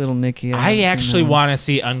except Little Nicky. I haven't seen actually that one. want to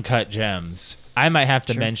see Uncut Gems. I might have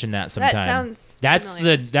to Sure. mention that sometime. That sounds. That's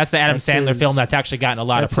familiar. the Adam That's Sandler his- film that's actually gotten a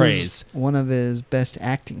lot of That's praise. one of his best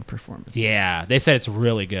acting performances. Yeah, they said it's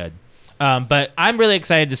really good. But I'm really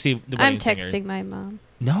excited to see the I'm Wedding Singer. texting my mom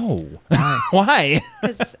No, why?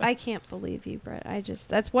 because I can't believe you, Brett.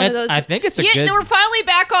 That's one of those. I think it's a yeah, good. we're finally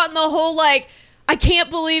back on the whole like. I can't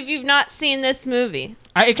believe you've not seen this movie.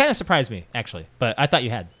 It kind of surprised me actually, but I thought you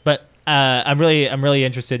had. But I'm really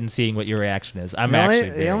interested in seeing what your reaction is. I'm actually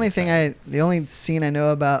very excited. The only scene I know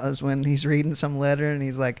about is when he's reading some letter and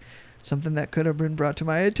he's like, something that could have been brought to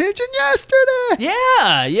my attention yesterday.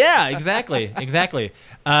 Yeah, exactly.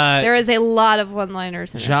 There is a lot of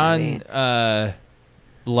one-liners in this movie. John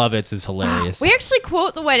Lovitz is hilarious. We actually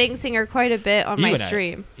quote The Wedding Singer quite a bit on You my and I.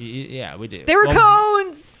 stream. Yeah, we do. They were Well,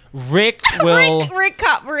 cones. Rick will.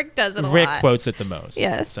 Rick does it a Rick lot. quotes it the most.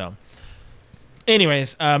 Yes. So,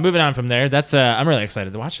 anyways, moving on from there. That's I'm really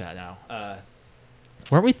excited to watch that now.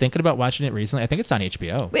 Weren't we thinking about watching it recently? I think it's on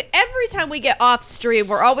HBO. Every time we get off stream,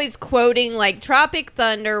 we're always quoting like Tropic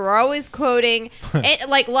Thunder. We're always quoting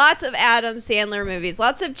like lots of Adam Sandler movies,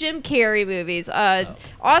 lots of Jim Carrey movies,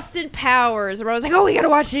 Austin Powers. We're always like, oh, we gotta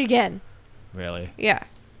watch it again. Really? Yeah.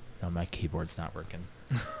 Oh, my keyboard's not working.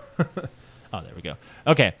 Oh, there we go.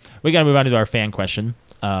 Okay, we gotta move on to our fan question.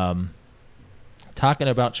 Talking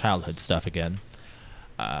about childhood stuff again.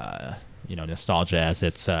 Nostalgia as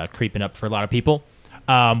it's creeping up for a lot of people.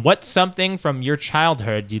 What's something from your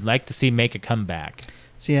childhood you'd like to see make a comeback?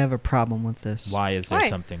 See, I have a problem with this. Why is there Why?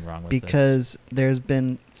 something wrong with this? Because there's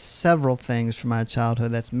been several things from my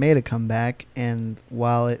childhood that's made a comeback, and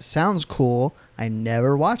while it sounds cool, I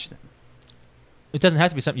never watched them. It doesn't have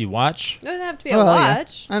to be something you watch. It doesn't have to be a Well, yeah,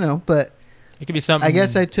 watch. I know, but It could be something. I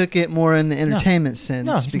guess I took it more in the entertainment sense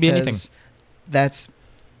No, it can be anything. because that's,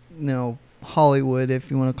 Hollywood,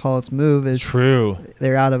 if you want to call its move, is True.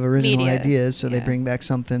 they're out of original Media. ideas, so they Yeah. bring back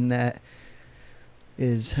something that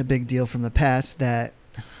is a big deal from the past that,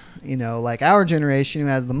 like our generation who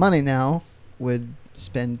has the money now would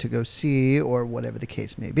spend to go see or whatever the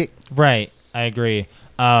case may be. Right. I agree.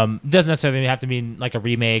 Doesn't necessarily have to be like a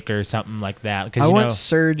remake or something like that. Because I want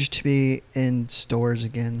Surge to be in stores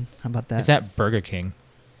again. How about that? is that Burger King?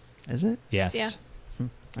 Is it? Yes. Yeah.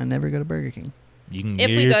 I never go to Burger King. You can. If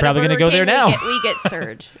we You're go probably to going Burger to go there King, now. we get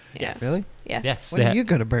Surge. Yeah. Yes. Really? Yeah. Yes. When do you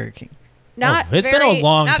go to Burger King? Not it's been very, a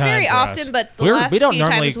long not time very for us. often, but the We last don't few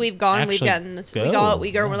normally times we've gone, we've actually gotten this. We go. go,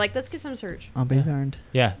 we go, and Yeah. we're like, let's get some Surge. I'll be darned.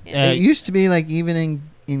 Yeah. Yeah. It used to be like even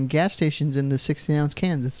in gas stations in the 16-ounce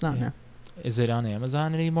cans. It's not Yeah. now. Is it on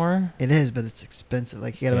Amazon anymore? It is, but it's expensive.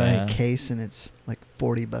 Like you gotta Yeah. buy a case, and it's like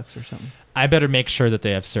 $40 or something. I better make sure that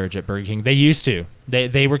they have Surge at Burger King. They used to.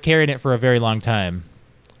 They were carrying it for a very long time.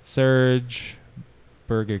 Surge,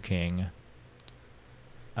 Burger King.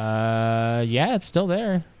 Yeah, it's still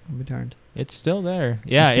there. I'll be darned. It's still there.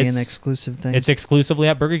 Yeah, Must be it's an exclusive thing. it's exclusively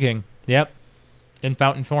at Burger King. Yep, in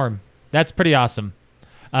fountain form. That's pretty awesome.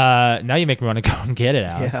 Now you make me want to go and get it,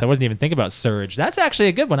 Alex. Yeah. I wasn't even thinking about Surge. That's actually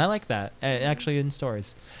a good one. I like that. Actually, in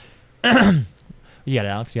stores. You got it,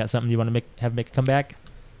 Alex. You got something you want to make a comeback?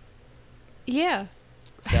 Yeah.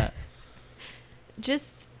 What's that?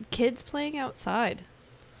 Just kids playing outside.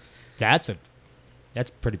 That's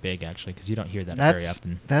pretty big actually, because you don't hear that very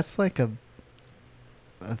often. That's like a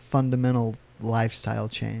fundamental lifestyle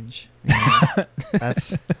change. You know?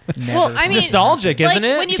 That's never. Well, I It's mean, nostalgic, isn't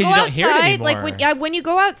it? When you 'Cause go don't hear it outside, like anymore. when you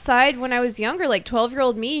go outside when I was younger, like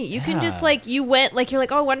 12-year-old me, you can just Yeah. like you went like you're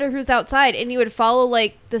like, oh, I wonder who's outside, and you would follow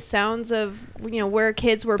like the sounds of where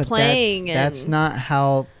kids were but playing. That's and not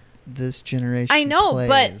how this generation. I know, plays.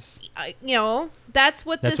 but that's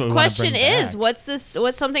what That's this what we wanna question bring is. back.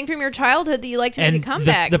 What's something from your childhood that you like to make a And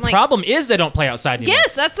comeback? the I'm like, problem is they don't play outside anymore.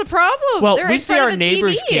 yes, that's the problem. Well, They're we in see front our of the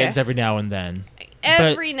neighbors' TV. kids every now and then.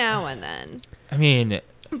 every now and then. I mean,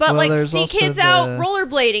 But Well, like, there's see also kids out the-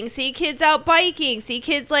 rollerblading, see kids out biking, see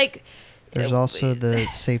kids like. There's also the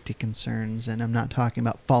safety concerns, and I'm not talking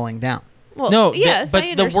about falling down. Well, no, yes, but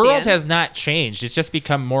I the world understand. has not changed. It's just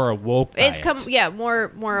become more awoke. By It's it.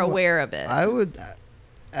 more aware of it.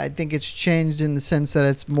 I think it's changed in the sense that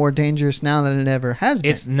it's more dangerous now than it ever has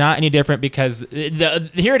been. It's not any different because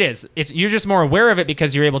here it is. You're just more aware of it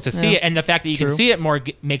because you're able to see Yeah. it, and the fact that you True. can see it more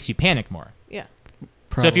makes you panic more. Yeah.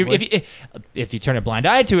 So if Probably. if you turn a blind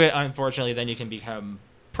eye to it, unfortunately, then you can become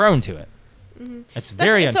prone to it. It's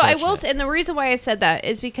very So I unfortunate. will say, and the reason why I said that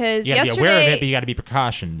is because You gotta be aware of it, yesterday, but you got to be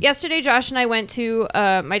precautioned. yesterday Josh and I went to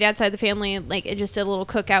my dad's side of the family, and like it just did a little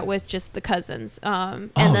cookout with just the cousins,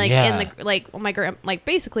 and Oh, like yeah. and the like my like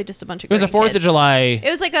basically just a bunch of. It was a 4th of July. It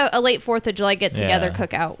was like a late 4th of July get together Yeah.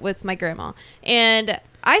 cookout with my grandma. And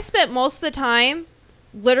I spent most of the time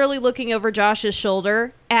literally looking over Josh's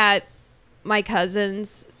shoulder at my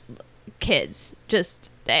cousin's kids.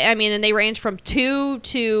 And they range from 2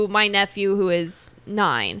 to my nephew who is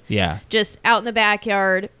 9. Yeah. Just out in the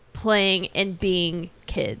backyard playing and being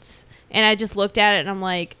kids. And I just looked at it and I'm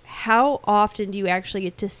like, how often do you actually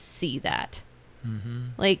get to see that?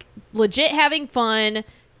 Like legit having fun,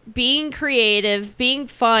 being creative, being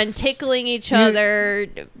fun, tickling each other.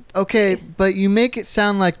 Okay, but you make it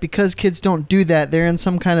sound like because kids don't do that, they're in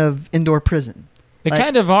some kind of indoor prison. They Like-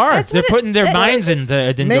 kind of are. That's They're what putting their it's- minds it's-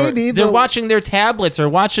 into Maybe, They're but- watching their tablets or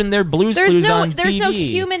watching their Blues There's Clues no on there's no TV.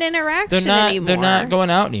 human interaction They're not. anymore. They're not going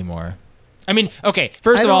out anymore. I mean, okay.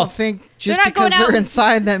 First I of don't all, think just not going because they're out-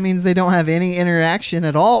 inside that means they don't have any interaction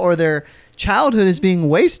at all, or their childhood is being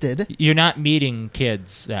wasted. you're not meeting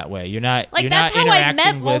kids that way. You're not. Like you're that's not how I met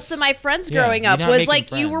interacting most with- of my friends Yeah, growing you're up. not Was making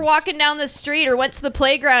like you were friends. walking down the street or went to the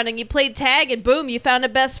playground and you played tag and boom, you found a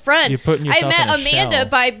best friend. You're putting I yourself met in a Amanda shell.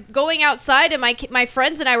 by going outside and my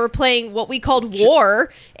friends and I were playing what we called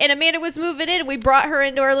war, and Amanda was moving in and we brought her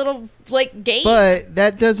into our little like game. But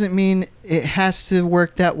that doesn't mean it has to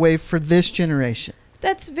work that way for this generation.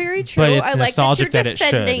 That's very true. But it's I like that you're nostalgic that it should.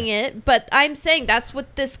 defending it, but I'm saying that's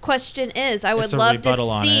what this question is. I would It's a love to rebuttal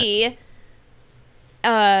on see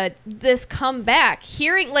this comeback,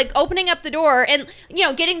 hearing, like, opening up the door and, you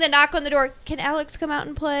know, getting the knock on the door. Can Alex come out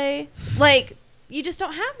and play? Like, you just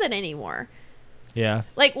don't have that anymore. Yeah.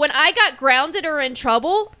 Like, when I got grounded or in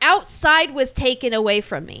trouble, outside was taken away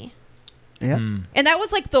from me. Yeah. And that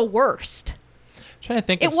was, like, the worst. Trying to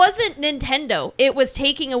think. It wasn't Nintendo. It was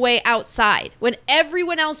taking away outside. When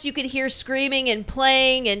everyone else you could hear screaming and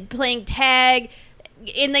playing tag,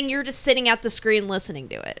 and then you're just sitting at the screen listening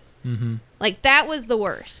to it. Mm-hmm. Like, that was the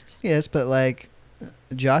worst. Yes, but like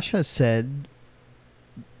Josh has said,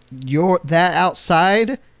 that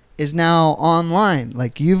outside is now online.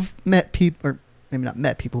 Like, you've met people, or maybe not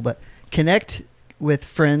met people, but connect with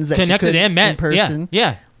friends that Connected you could and met in person.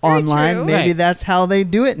 Yeah. Online. true. Maybe Right. that's how they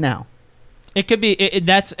do it now. It could be.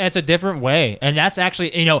 That's a different way, and that's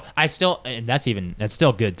actually, you know, that's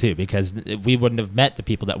still good too, because we wouldn't have met the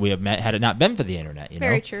people that we have met had it not been for the internet. You know.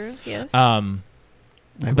 Very true. Yes.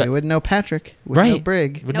 Like, But- we wouldn't know Patrick. Wouldn't know Right.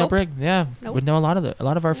 Brig. Would know Nope. Brig, yeah. Nope. Would know a lot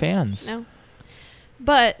of our fans. No.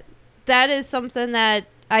 But that is something that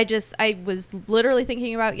I was literally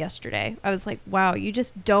thinking about yesterday. I was like, wow, you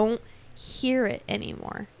just don't hear it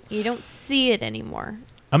anymore. You don't see it anymore.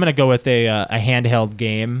 I'm gonna go with a handheld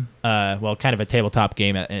game, well, kind of a tabletop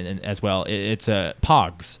game as well. It's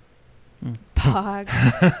Pogs,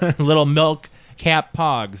 Pog. little milk cap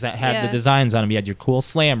Pogs that had Yeah. the designs on them. You had your cool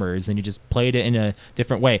slammers, and you just played it in a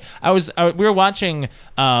different way. We were watching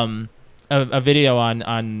a video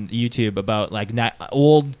on YouTube about like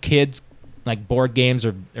old kids like board games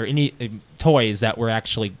or any toys that were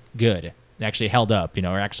actually good, actually held up, you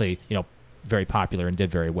know, or actually, you know, very popular and did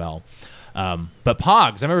very well. But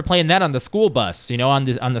Pogs, I remember playing that on the school bus, you know, on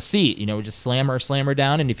the seat, you know, just slammer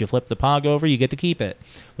down, and if you flip the Pog over, you get to keep it.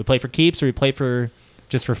 We play for keeps, or we play for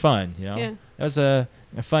just for fun, you know. Yeah. That was a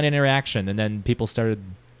fun interaction, and then people started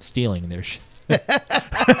stealing their shit.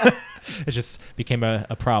 It just became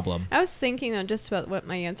a problem. I was thinking though, just about what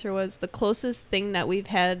my answer was. The closest thing that we've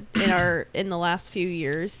had in the last few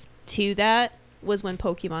years to that was when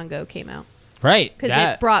Pokemon Go came out. Right. Because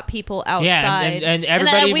it brought people outside. Yeah, and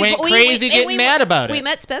everybody went crazy getting mad about it. We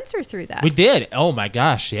met Spencer through that. We did. Oh my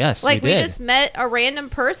gosh, yes, Like, we did. just met a random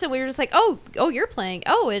person. We were just like, oh, you're playing.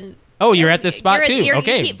 Oh, and Oh, you're at this spot too.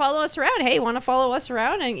 Okay. You keep following us around. Hey, want to follow us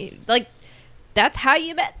around? And like, that's how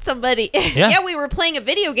you met somebody. Yeah. Yeah, we were playing a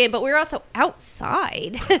video game, but we were also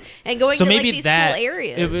outside and going to like these cool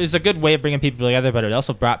areas. It was a good way of bringing people together, but it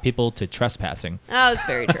also brought people to trespassing. Oh, that's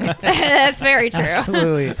very true. That's very true.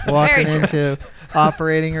 Absolutely. Walking Very into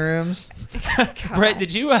operating rooms. Brett,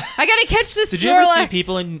 did you? I gotta catch this. Did you ever see Snorlax.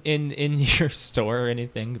 people in your store or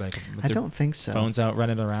anything like with I their don't think so. phones out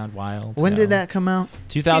running around wild? When No. did that come out?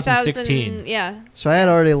 2016. Yeah. So I had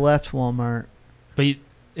already left Walmart. But you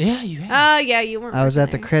had. Yeah, you weren't. I was working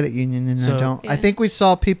at the there. credit union, and So- I don't. I Yeah. think we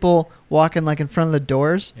saw people walking like in front of the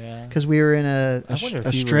doors Yeah. because we were in a I wonder if a you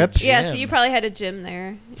were strip. legit. Yeah, so Gym. you probably had a gym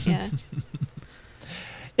there. Yeah.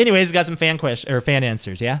 Anyways, got some fan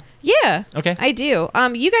answers. Yeah. Yeah. Okay. I do.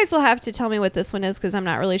 You guys will have to tell me what this one is because I'm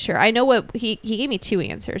not really sure. I know what he gave me two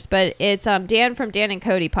answers, but it's Dan from Dan and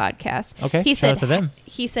Cody podcast. Okay, He shout said out to them.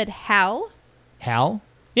 He said Hal. Hal.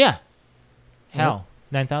 Yeah. Hal.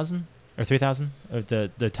 9,000 or 3,000 or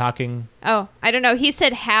the talking. Oh, I don't know. He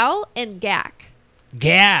said Hal and Gak.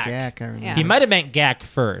 Gak. Gak, I remember. Yeah. He might have meant Gak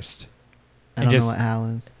first. I and don't just- know what Hal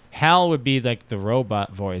is. Hal would be like the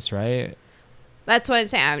robot voice, right? That's what I'm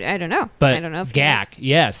saying. I don't know. But I don't know if he Gak,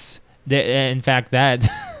 yes. In fact, that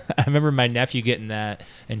I remember my nephew getting that,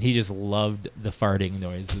 and he just loved the farting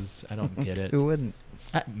noises. I don't get it. Who wouldn't?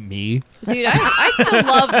 Me. Dude, I still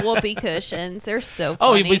love whoopee cushions. They're so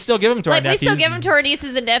Oh, funny. we still give them to our like, we nephews. still give them to our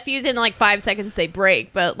nieces and nephews, and in like 5 seconds they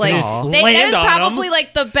break. But like, Aw. that Land is on probably 'em.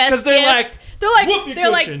 like the 'Cause best they're gift. like, "Whoopee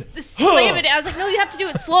they're like cushion." slamming it. I was like, no, you have to do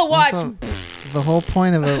it slow. Watch. Also, the whole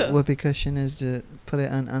point of a whoopee cushion is to put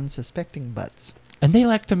it on unsuspecting butts. And they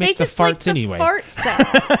like to make They the just farts like the anyway. fart sounds.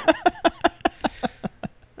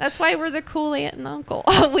 That's why we're the cool aunt and uncle.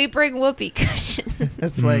 We bring whoopee cushions.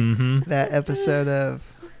 It's like Mhm. that episode of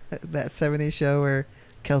that 70s show where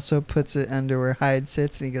Kelso puts it under where Hyde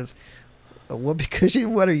sits and he goes, "A whoopee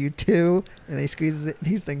cushion? What are you, 2?" And they squeezes it.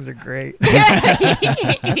 These things are great. Just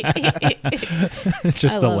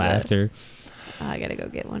I the love it. laughter. Oh, I gotta go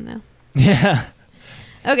get one now. Yeah.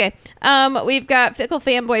 Okay. We've got Fickle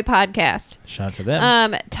Fanboy Podcast. Shout out to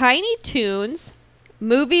them. Tiny Toons.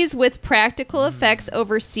 Movies with practical effects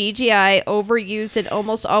over CGI, overused and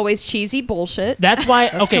almost always cheesy bullshit. That's why.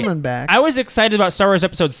 That's okay. coming back. I was excited about Star Wars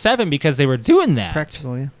Episode 7 because they were doing that.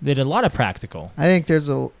 Practical, yeah. They did a lot of practical I think there's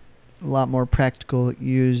a lot more practical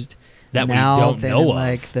used that we now don't than know in of.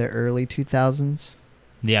 like the early 2000s.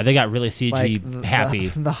 Yeah, they got really CG Like happy.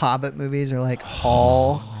 The Hobbit movies are like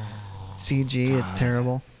all CG. It's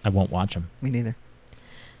terrible. I won't watch them. Me neither.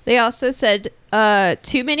 They also said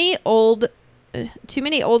too many old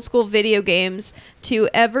school video games to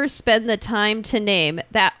ever spend the time to name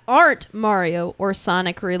that aren't Mario or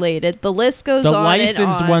Sonic related. The list goes The on licensed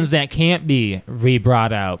and on. ones that can't be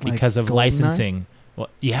re-brought out Like because of GoldenEye? licensing. Well,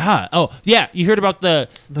 yeah. Oh, yeah. You heard about the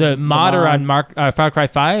modder mod. on Far Cry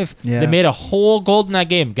 5? Yeah. They made a whole GoldenEye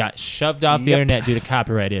game, got shoved off the Yep. internet due to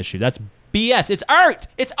copyright issue. That's BS. It's art.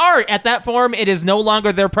 It's art. At that form, it is no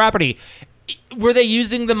longer their property. Were they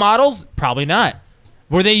using the models? Probably not.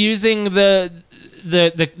 Were they using the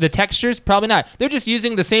textures? Probably not. They're just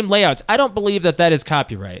using the same layouts. I don't believe that is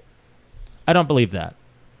copyright. I don't believe that.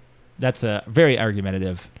 That's very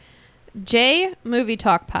argumentative. J Movie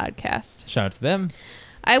Talk Podcast. Shout out to them.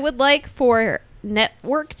 I would like for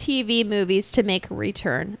network TV movies to make a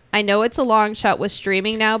return. I know it's a long shot with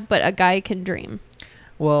streaming now, but a guy can dream.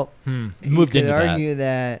 Well, Moved you could into that. argue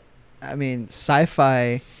that. I mean,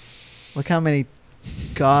 sci-fi. Look how many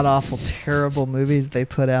god awful, terrible movies they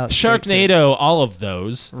put out. straight to- Sharknado, all of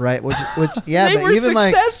those. Right, which yeah, They but were even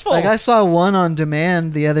successful. like I saw one on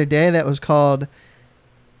demand the other day that was called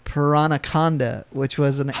Piranaconda, which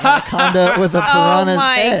was an anaconda with a Oh piranha's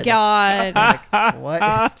my head. god. Like,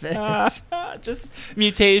 what is this? Just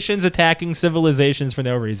mutations attacking civilizations for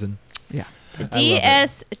no reason. Yeah. I love it.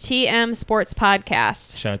 DSTM Sports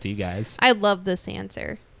Podcast. Shout out to you guys. I love this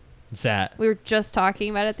answer. What's that? We were just talking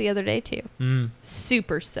about it the other day too. Mm.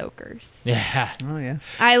 Super Soakers. Yeah. Oh yeah.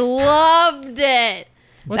 I loved it.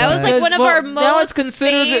 What's That was like one of our Now it's most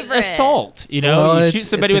considered favorite. assault. You know, Well, you it's- shoot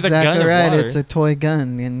somebody it's with exactly a gun right. of water. It's a toy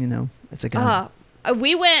gun, and it's a gun.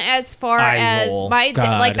 We went as far Eye as roll. like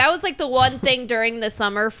God. that was like the one thing during the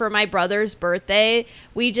summer for my brother's birthday.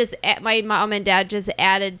 We just my mom and dad just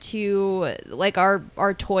added to like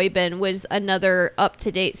our toy bin was another up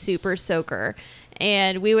to date Super Soaker,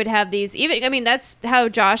 and we would have these. Even I mean that's how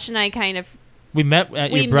Josh and I kind of we met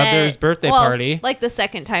at we your brother's met- birthday well, party. like the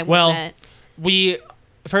second time Well, we met. We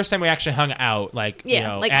first time we actually hung out, like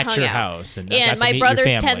Like at hung your out. house, and got And to my meet your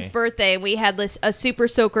brother's family. 10th birthday, and we had a Super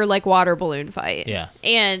Soaker like water balloon fight. Yeah.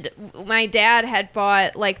 And my dad had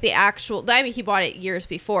bought like the actual. I mean, he bought it years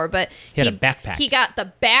before, but He had a backpack. He got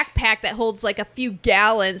the backpack that holds like a few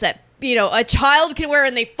gallons that a child can wear,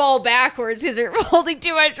 and they fall backwards because they're holding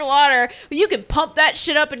too much water. But you can pump that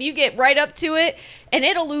shit up, and you get right up to it, and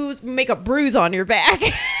it'll make a bruise on your back.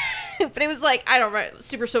 But it was like, I don't know,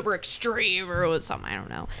 Super Soaker Extreme or it was something, I don't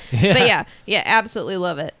know. Yeah. But yeah, absolutely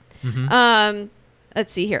love it. Mhm.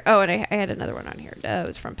 Let's see here. Oh, and I had another one on here. It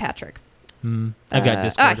was from Patrick. I've got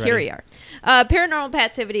Discord here ready. we are. Paranormal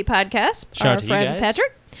Passivity Podcast. Shout our out to you friend guys.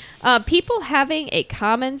 Patrick.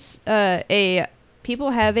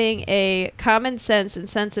 People having a common sense and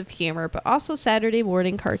sense of humor, but also Saturday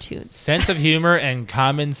morning cartoons. Sense of humor and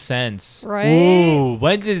common sense. Right? Ooh,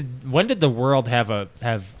 when did the world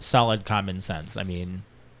have solid common sense? I mean,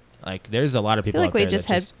 like there's a lot of I people feel like out we there just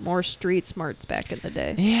that had more street smarts back in the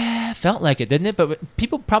day. Yeah, felt like it, didn't it? But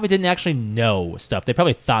people probably didn't actually know stuff. They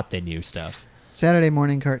probably thought they knew stuff. Saturday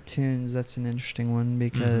morning cartoons. That's an interesting one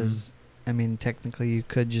because Mm-hmm. I mean, technically, you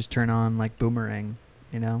could just turn on like Boomerang.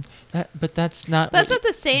 But that's not. But that's not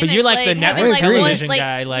the same. But as you're like the having, network like, television one,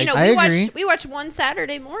 guy, like- we I agree. watched one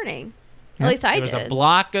Saturday morning. Yeah. At least I There was did. a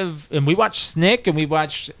block of, and we watched Snick, and we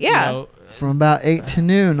watched. Yeah. You know, From about 8 to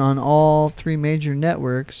noon on all 3 major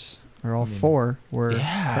networks, or all I mean, 4 were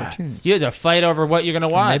yeah. cartoons. You had to fight over what you're gonna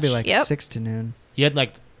Or watch. maybe like Yep. 6 to noon. You had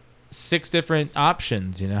like 6 different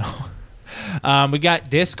options, we got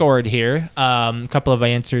Discord here. A couple of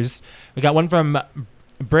answers. We got one from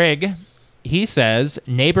Brig. He says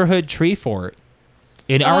neighborhood tree fort.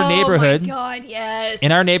 In our neighborhood, Oh my God, yes.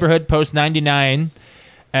 in our neighborhood, post 99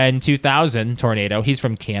 and 2000 tornado. He's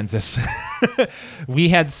from Kansas. We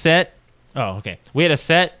had a set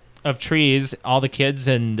of trees. All the kids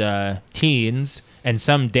and teens and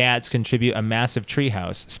some dads contribute a massive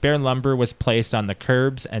treehouse. Spare lumber was placed on the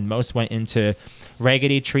curbs, and most went into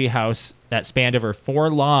raggedy treehouse that spanned over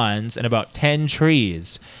 4 lawns and about 10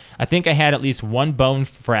 trees. I think I had at least one bone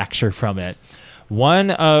fracture from it.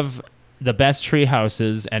 One of the best tree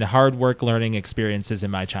houses and hard work learning experiences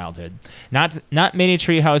in my childhood. Not many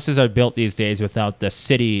tree houses are built these days without the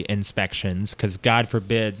city inspections, because God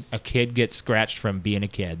forbid a kid gets scratched from being a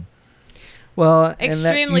kid. Well,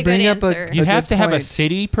 Extremely and you bring good up answer. a You have good to have a point.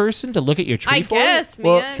 city person to look at your tree I fort? guess, man.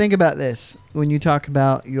 Well, think about this. When you talk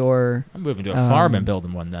about your I'm moving to a farm Um, and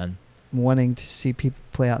building one then. wanting to see people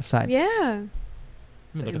play outside, yeah.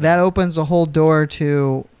 Let me look at that opens a whole door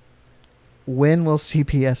to when will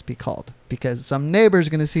CPS be called? Because some neighbor's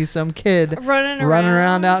going to see some kid running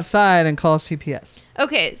around outside and call CPS.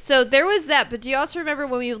 Okay, so there was that, but do you also remember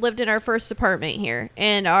when we lived in our first apartment here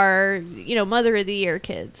and our, Mother of the Year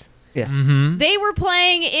kids? Yes. Mm-hmm. They were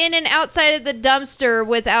playing in and outside of the dumpster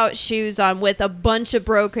without shoes on with a bunch of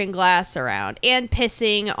broken glass around and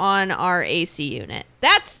pissing on our AC unit.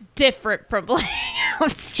 That's different from playing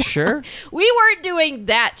outside. Sure. We weren't doing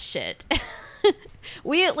that shit.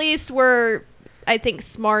 We at least were, I think,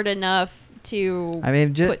 smart enough to I mean,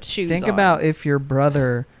 put just shoes think on. about if your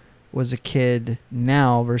brother was a kid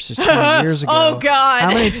now versus 20 years ago. Oh, God.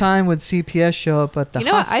 How many times would CPS show up at the You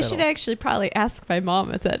know what? hospital? I should actually probably ask my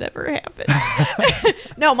mom if that ever happened.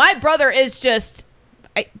 No, my brother is just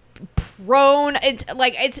prone.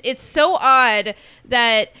 It's so odd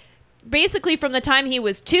that basically from the time he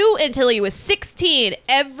was 2 until he was 16,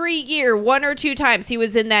 every year, 1 or 2 times he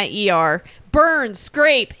was in that ER. Burned,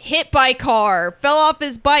 scrape, hit by car, fell off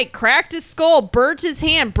his bike, cracked his skull, burnt his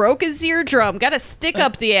hand, broke his eardrum, got a stick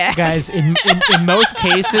up the ass. Guys, in most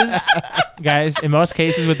cases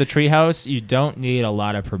with the treehouse, you don't need a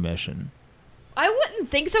lot of permission. I wouldn't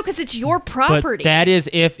think so because it's your property. But that is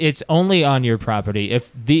if it's only on your property.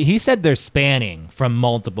 If he said they're spanning from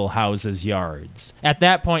multiple houses' yards. At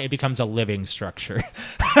that point, it becomes a living structure.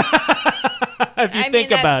 If you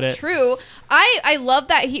think about it. That's true. I love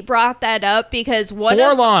that he brought that up because 4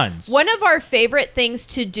 lawns. One of our favorite things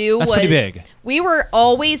to do That's was pretty big. We were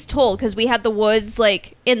always told because we had the woods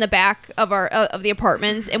like in the back of our of the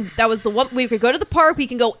apartments, and that was the one we could go to the park. We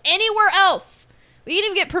can go anywhere else. We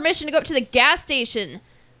didn't even get permission to go up to the gas station,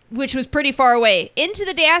 which was pretty far away, into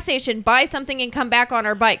the gas station, buy something, and come back on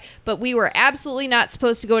our bike. But we were absolutely not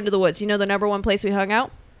supposed to go into the woods. You know the number one place we hung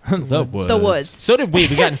out? The woods. The woods. So did we.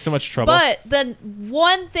 We got in so much trouble. But the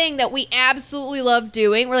one thing that we absolutely love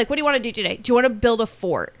doing, we're like, what do you want to do today? Do you want to build a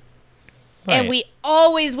fort? Right. And we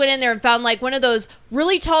always went in there and found like one of those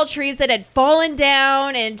really tall trees that had fallen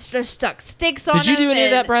down and just stuck sticks on Did you them. do any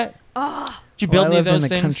of that, Brett? Oh, Did you build I any of lived in those the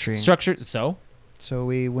things? country. Structured. So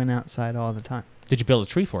we went outside all the time. did you build a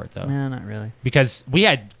tree for it though? No, not really. Because we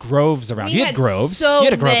had groves around. We You had had groves. so You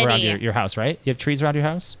had a grove around many. your house, right? You have trees around your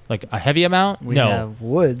house? Like a heavy amount? We No. have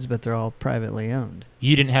woods, but they're all privately owned.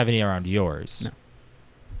 You didn't have any around yours. No.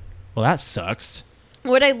 Well, that sucks.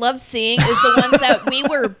 what I love seeing is the ones that we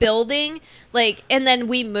were building, like, and then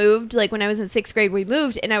we moved. Like when I was in 6th grade, we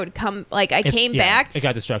moved, and I would come. Like I came back. It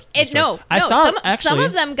got destroyed. No, I no. saw Some, it, actually. some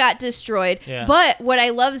of them got destroyed. Yeah. But what I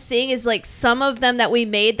love seeing is like some of them that we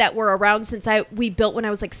made that were around since we built when I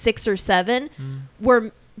was like 6 or 7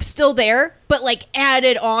 were still there, but like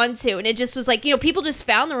added on to, and it just was like, people just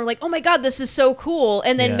found them and were like, oh my god, this is so cool,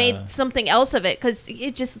 and then Yeah. made something else of it because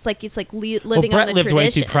it's like living Well, on Brett the lived tradition. way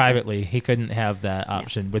too privately. He couldn't have that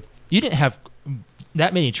option. You didn't have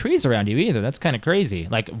that many trees around you either. That's kind of crazy.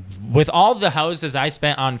 Like with all the houses I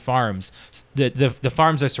spent on farms, the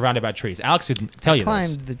farms are surrounded by trees. Alex could tell you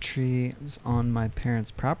climbed this. the trees on my parents'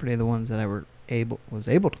 property, the ones that I was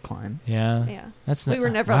able to climb. Yeah. Yeah. That's We not, were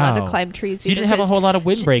never allowed to wow. climb trees. So you either didn't have a 'cause whole lot of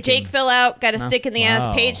wind breaking. Jake fell out, got a No. stick in the Wow.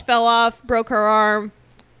 ass. Paige fell off, broke her arm.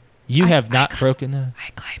 You I- have I not cl- broken a...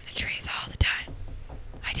 I climbed the trees all the time.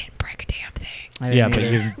 I didn't break a damn thing. I didn't Yeah, but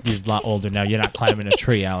either. you're a lot older now. You're not climbing a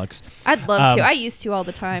tree, Alex. I'd love to. Um, I used to all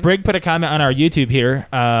the time. Brig put a comment on our YouTube here,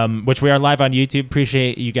 which we are live on YouTube.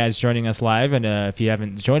 Appreciate you guys joining us live. And if you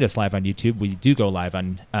haven't joined us live on YouTube, we do go live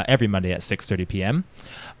on every Monday at 6:30 p.m.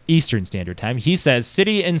 Eastern Standard Time. He says,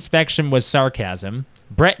 city inspection was sarcasm.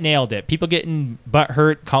 Brett nailed it. People getting butt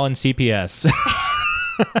hurt calling CPS.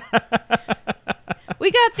 We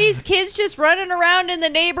got these kids just running around in the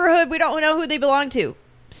neighborhood. We don't know who they belong to.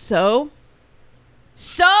 So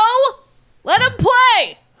let them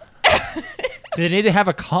play. Do they need to have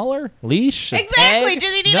a collar, leash, a Exactly. tag? Do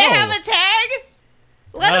they need No. to have a tag?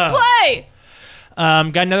 Let them Ugh. play.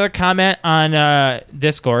 Got another comment on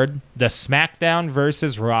Discord. The SmackDown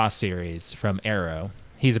versus Raw series from Arrow.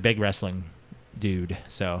 He's a big wrestling dude,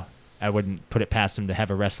 so I wouldn't put it past him to have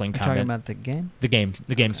a wrestling You're talking comment. about the game? The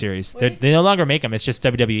game series. What? They no longer make them. It's just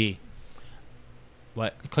WWE.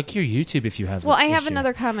 What? Click your YouTube if you have. Well, this I have issue.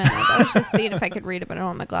 another comment. I was just seeing if I could read it, but I don't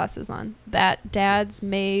have my glasses on. That dads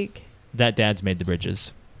make. That dad's made the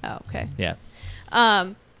bridges. Oh, okay. Yeah.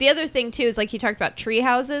 The other thing too is like he talked about tree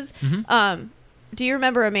houses. Mhm. Do you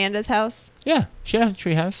remember Amanda's house? Yeah. She had a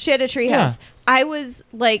treehouse. She had a tree Yeah. house. I was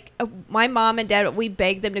like, my mom and dad, we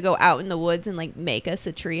begged them to go out in the woods and like make us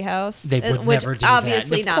a tree house. They would which never do that.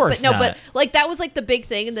 obviously Of not. course But no, not. but like that was like the big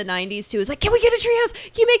thing in the 90s too. It was like, can we get a tree house?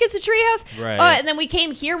 Can you make us a tree house? Right. And then we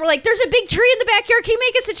came here and we're like, there's a big tree in the backyard. Can you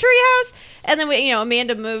make us a tree house? And then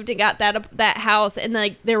Amanda moved and got that house, and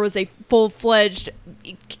like there was a full-fledged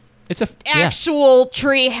It's a actual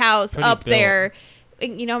tree house Pretty up built. there.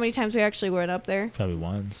 And you know how many times we actually went up there? probably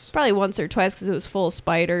once. Probably once or twice because it was full of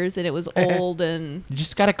spiders and it was old and. You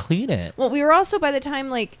just gotta clean it. Well, we were also by the time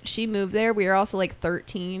like she moved there, we were also like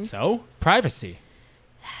 13. So privacy.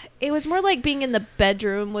 It was more like being in the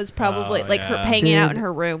bedroom was probably Oh, like her yeah. hanging out in Did-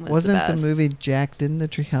 her room was Wasn't the the best. movie Jack? Didn't the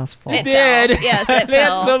treehouse fall? It fell. Yes, it they had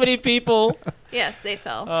fell. so many people. Yes, they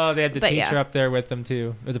fell. Oh, they had the But teacher yeah. up there with them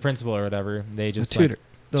too, or the principal or whatever. They The just tutor. Like,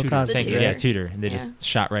 Bill tutor. Cosby. Thank you. tutor. Yeah, tutor. And they Yeah. just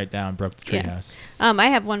shot right down, broke the Yeah. treehouse. I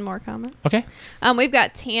have one more comment. Okay. We've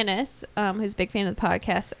got Tanith, who's a big fan of the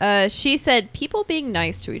podcast. She said people being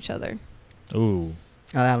nice to each other. Ooh.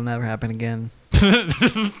 Oh, that'll never happen again.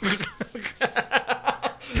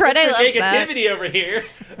 Brett, I love that. over here.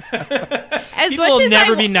 As People much will as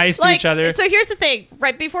never I, be nice to like, each other. So here's the thing.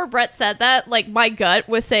 Right before Brett said that, like my gut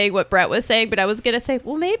was saying what Brett was saying, but I was gonna say,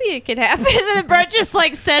 well, maybe it could happen, and then Brett just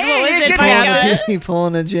like said Hey, what it was in could my happen. gut. He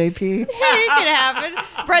pulling a JP. Hey, it could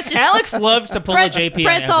happen. Brett's just Alex loves to pull Brett's, a JP.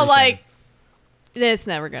 Brett's on all everything. like, it's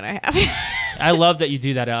never gonna happen. I love that you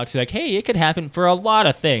do that, Alex. You're like, hey, it could happen for a lot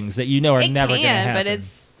of things that you know are It never going to can, happen. but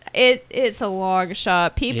it's a long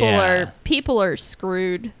shot. People are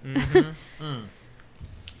screwed.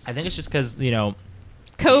 I think it's just because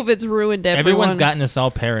COVID's ruined everyone. everyone's gotten us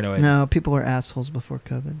all paranoid. No, people were assholes before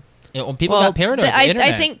COVID. When people got paranoid, the I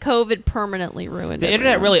internet, think COVID permanently ruined the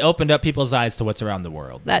internet everyone. really opened up people's eyes to what's around the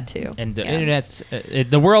world. That too. And the Yeah. internet's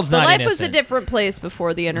the world's The not life innocent. was a different place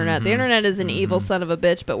before the internet. The Mhm. internet is an evil son of a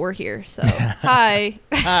bitch, but we're here. So hi.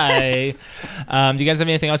 Hi. Do you guys have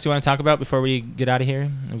anything else you want to talk about before we get out of here?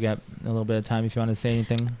 We got a little bit of time if you want to say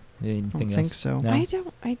anything. Anything I don't else? think so. No?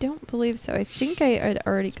 I don't believe so. I think I had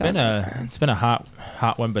already got It's been a hot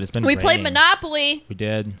one, but it's been We played raining. Monopoly. We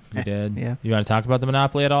did. Yeah. You want to talk about the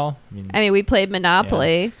Monopoly at all? I mean, we played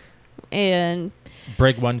Monopoly, and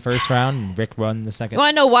Brig won first round, and Rick won the second. you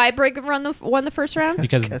want to know why Brig won the first round?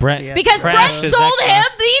 Because Because Brett he had- Because Brett crashed his sold him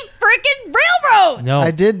Xbox. the freaking railroad. No,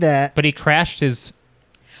 I did that. but he crashed his.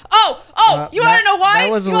 You want to know why?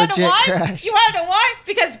 that was a you wanna know legit why? crash. You want to know why?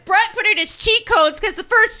 Because Brett put in his cheat codes because the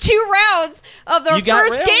first 2 rounds of the You got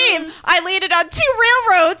first game, railroads. I landed on 2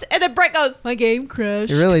 railroads, and then Brett goes, "My game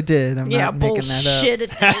crashed." It really did. I'm yeah, not making that bullshit. It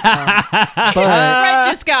did. up. But Brett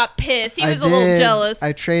just got pissed. He I was a little did- jealous.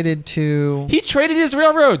 I traded to He traded his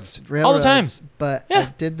railroads all the time. railroads, but Yeah.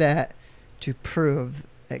 I did that to prove,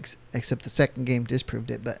 except the second game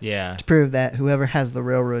disproved it, but Yeah, to prove that whoever has the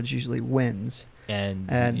railroads usually wins. and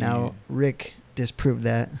And you- now Rick disproved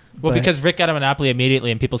that. well, but- because Rick got a Monopoly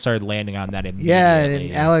immediately, and people started landing on that immediately. yeah,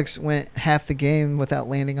 and Alex went half the game without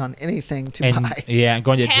landing on anything to and buy. yeah, and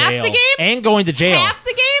going to Half jail the game? and going to jail. Half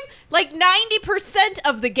the game, like 90%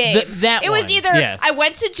 of the game. That it was one, either yes. I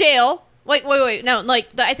went to jail. Wait, no, like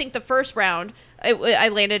I think the first round, I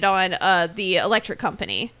landed on the electric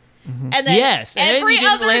company, and then Yes, and then every you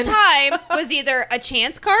didn't other land- time was either a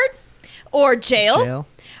chance card, or jail,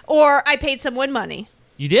 or I paid someone money.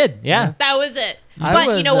 You did, yeah. That was it. I But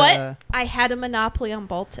you was, know what? I had a monopoly on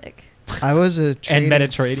Baltic I was a trading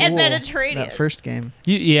Mediterranean. and fool Mediterranean. that first game.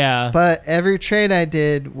 Yeah. But every trade I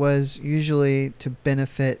did was usually to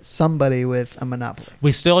benefit somebody with a monopoly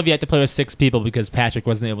We still have yet to play with 6 people because Patrick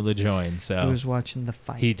wasn't able to join. who So was watching the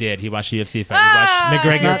fight. he did. He watched UFC fight. Ah! He Let's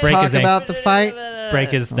watched not McGregor break talk his thing. about the fight.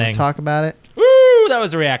 Break his Wanna thing. talk about it. Woo! That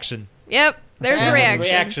was a reaction. Yep, there's a Yeah,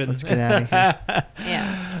 reaction. Let's get out of here.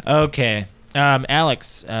 Yeah. Okay.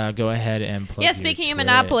 Alex, go ahead and plug Yeah, your speaking of Twitch.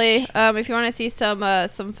 Monopoly, if you want to see some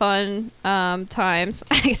fun times,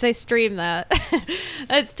 I guess I stream that.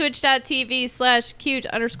 It's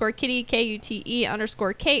twitch.tv/cute_kitty,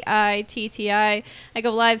 KUTE_KITTI. I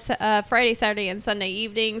go live Friday, Saturday, and Sunday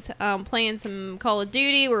evenings, playing some Call of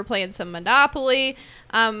Duty. We're playing some Monopoly.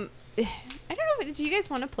 I don't know. Do you guys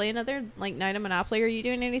want to play another night of Monopoly? Are you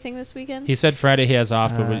doing anything this weekend? He said Friday he has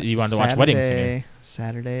off, but you wanted to watch Wedding Singer.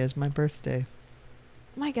 Saturday is my birthday.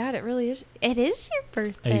 Oh my God, it really is. It is your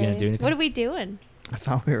birthday. Are you gonna do anything? What are we doing? I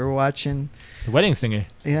thought we were watching. The Wedding Singer.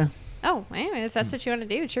 Yeah, Oh, anyway, if that's what you want to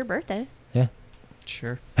do, it's your birthday. Yeah.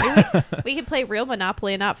 sure. We can play real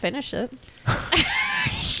Monopoly and not finish it.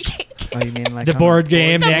 Oh, you mean like The on a board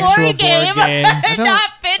game, the actual board game. and don't- not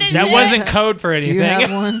finish That it. wasn't code for Do anything. you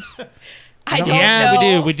have one? I don't yeah,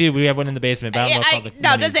 know. we do. We have one in the basement. But I don't know if all the now,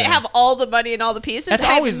 money's does it in. have all the money and all the pieces? That's I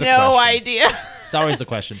have always the no question. idea. It's always the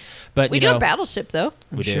question. But We you do know, a battleship, though.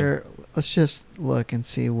 I'm We do. sure. Let's just look and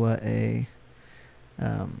see what a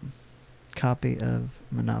copy of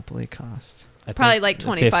Monopoly costs. I Probably think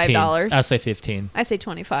like $15. $25. I'll say 15. I say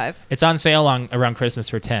 25. It's on sale around Christmas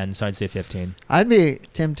for 10, so I'd say 15. I'd be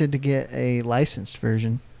tempted to get a licensed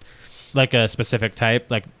version. Like a specific type,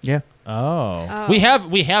 like Yeah. Oh. We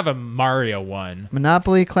have a Mario one.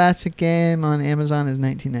 Monopoly classic game on Amazon is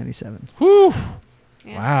 1997. Whew.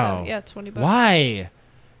 Yeah, Wow. So, yeah, $20. Why?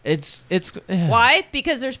 It's Why?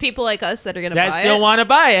 Because there's people like us that are gonna that buy still it. want to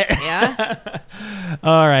buy it. Yeah.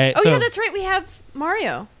 All right. Oh so yeah, that's right. We have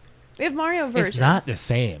Mario. We have Mario version. it's not the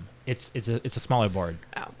same. It's a smaller board.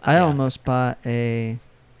 Oh, I Yeah. almost bought a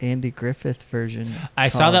Andy Griffith version. I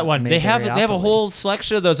saw called that one. They have a Mayberryopoly. whole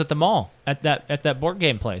selection of those at the mall at that board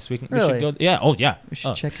game place. We should Really? go. Yeah. Oh yeah. We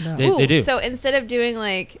should Oh. check it out. They Ooh, do. So instead of doing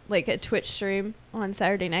like a Twitch stream on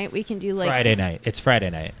Saturday night, we can do like Friday night. It's Friday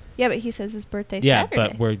night. Yeah, but he says his birthday Yeah, Saturday.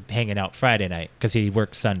 but we're hanging out Friday night because he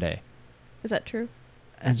works Sunday. Is that true?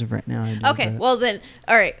 As of right now, I do. Okay, but well then,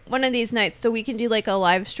 all right. One of these nights, so we can do like a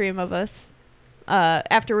live stream of us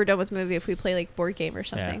after we're done with the movie. If we play like board game or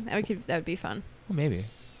something, that would be fun. Well, maybe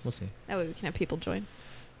we'll see. That way we can have people join.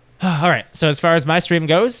 All right. So as far as my stream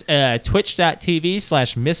goes,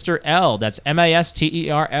 twitch.tv/Mr. L. That's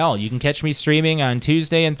MISTERL. You can catch me streaming on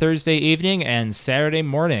Tuesday and Thursday evening and Saturday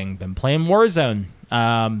morning. Been playing Warzone.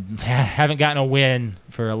 Haven't gotten a win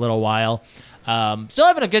for a little while. Still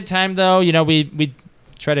having a good time though. You know, we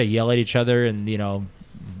try to yell at each other and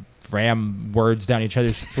ram words down each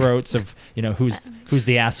other's throats of who's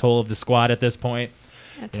the asshole of the squad at this point.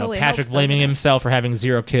 That totally Patrick helps, blaming doesn't it? himself for having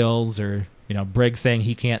 0 kills, or Briggs saying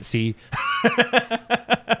he can't see.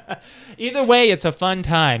 Either way, it's a fun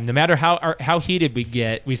time. No matter how heated we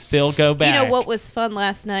get, we still go back. You know what was fun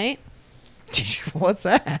last night? What's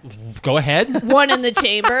that? Go ahead. One in the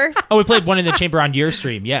chamber. Oh, we played One in the Chamber on your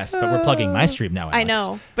stream, yes, but we're plugging my stream now. Alex. I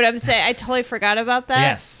know, but I'm saying I totally forgot about that.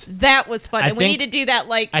 Yes. That was fun, I and we think- need to do that.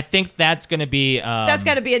 I think that's going to be. That's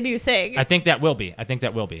got to be a new thing. I think that will be.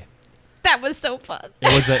 That was so fun.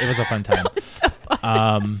 It was a fun time. That was so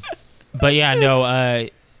fun. But yeah, no.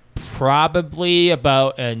 Probably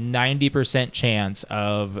about a 90% chance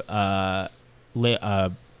of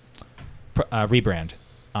rebrand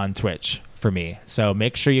on Twitch for me. So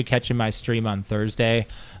make sure you catch in my stream on Thursday.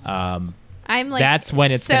 I'm like that's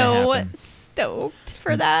when it's so gonna happen. stoked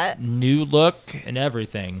for that. New look and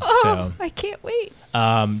everything. Oh, I can't wait.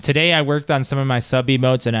 So today I worked on some of my sub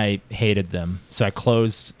emotes and I hated them. So I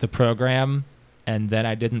closed the program and then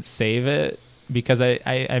I didn't save it because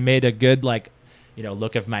I made a good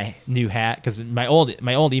look of my new hat, because my old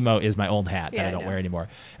emote is my old hat that I don't wear anymore,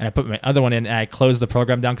 and I put my other one in and I closed the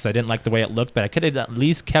program down because I didn't like the way it looked, but I could have at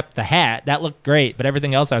least kept the hat. That looked great, but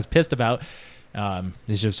everything else I was pissed about.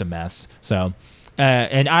 Is just a mess. So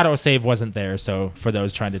and autosave wasn't there, so for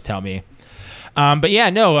those trying to tell me. But yeah,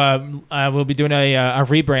 no, we'll be doing a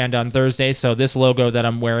rebrand on Thursday, so this logo that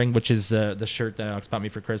I'm wearing, which is the shirt that Alex bought me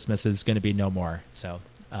for Christmas, is going to be no more. So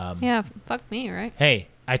Yeah, fuck me, right? hey,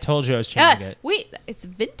 I told you I was changing it. Wait, it's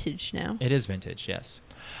vintage now. It is vintage, yes.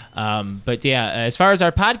 But yeah, as far as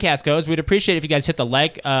our podcast goes, we'd appreciate if you guys hit the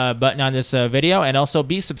like button on this video, and also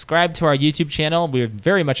be subscribed to our YouTube channel. We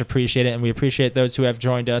very much appreciate it, and we appreciate those who have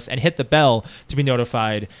joined us, and hit the bell to be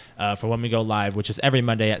notified for when we go live, which is every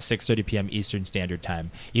Monday at 6:30 p.m. Eastern Standard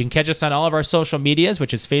Time. You can catch us on all of our social medias,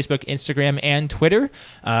 which is Facebook, Instagram, and Twitter.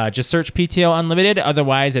 Just search PTO Unlimited.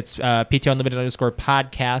 Otherwise, it's PTO Unlimited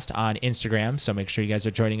 _podcast on Instagram. So make sure you guys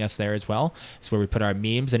are joining us there as well. It's where we put our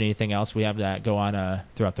memes and anything else we have that go on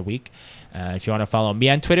throughout the week. If you want to follow me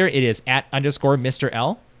on Twitter, it is @_Mr.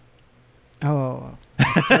 L. Oh,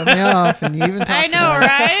 throw me off, and you even talked I know, about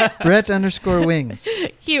right? Brett_Wings.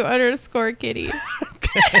 Q_kitty.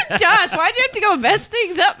 Josh, why'd you have to go mess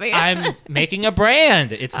things up, man? I'm making a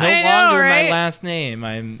brand. It's no I know, longer right? my last name.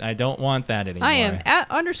 I don't want that anymore. I am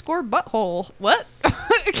 @_butthole. What?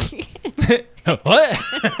 What?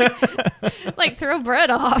 Like throw Brett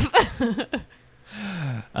off.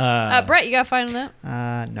 Brett, you got final note?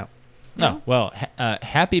 No. Oh, well,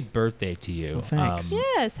 happy birthday to you. Well, thanks.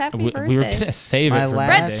 Yes, happy we birthday. were going to save My it for last-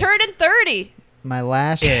 Brett's birthday. turning 30. My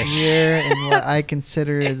last Ish. year in what I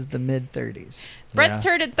consider is the mid-30s. Brett's Yeah.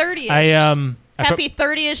 turning 30. I Happy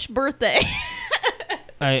 30ish birthday.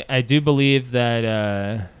 I do believe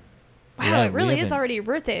that Wow, yeah, it we really is haven't- already your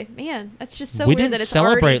birthday. Man, that's just so we weird didn't that it's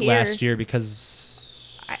celebrate already here. last year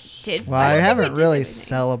because I did. Well, I don't think we haven't did really anything.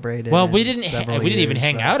 celebrated. well, in we didn't several we didn't even years,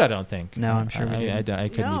 hang but- out, I don't think. No, I'm sure we I didn't.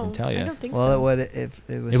 couldn't No, even tell I you. don't think Well, so. it would if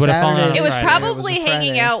it was It would've fallen Saturday. on It was Friday. probably It was a hanging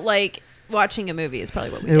Friday. out like watching a movie is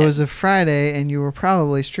probably what we It did. was a Friday, and you were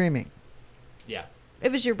probably streaming. Yeah. If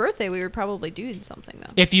it was your birthday, we were probably doing something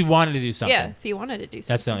though. If you wanted to do something. Yeah, if you wanted to do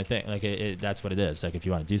something. That's the only thing. Like that's what it is. Like if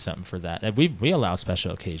you want to do something for that, and we allow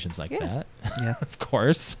special occasions like Yeah. that, Yeah. of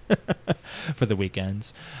course, for the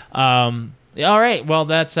weekends. All right. Well,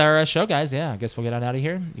 that's our show, guys. Yeah, I guess we'll get on out of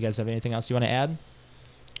here. You guys have anything else you want to add?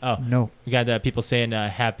 Oh, No. we got people saying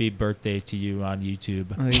happy birthday to you on YouTube.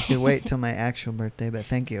 Oh, you could wait till my actual birthday, but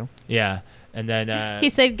thank you. Yeah. And then He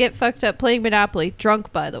said, "Get fucked up playing Monopoly,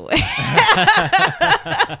 drunk, by the way."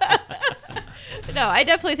 No, I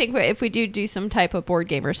definitely think if we do some type of board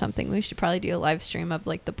game or something, we should probably do a live stream of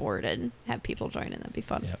like the board and have people join in. That'd be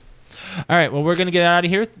fun. Yep. All right. Well, we're going to get out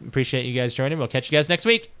of here. Appreciate you guys joining. We'll catch you guys next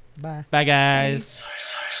week. Bye. Bye, guys.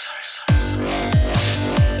 Bye.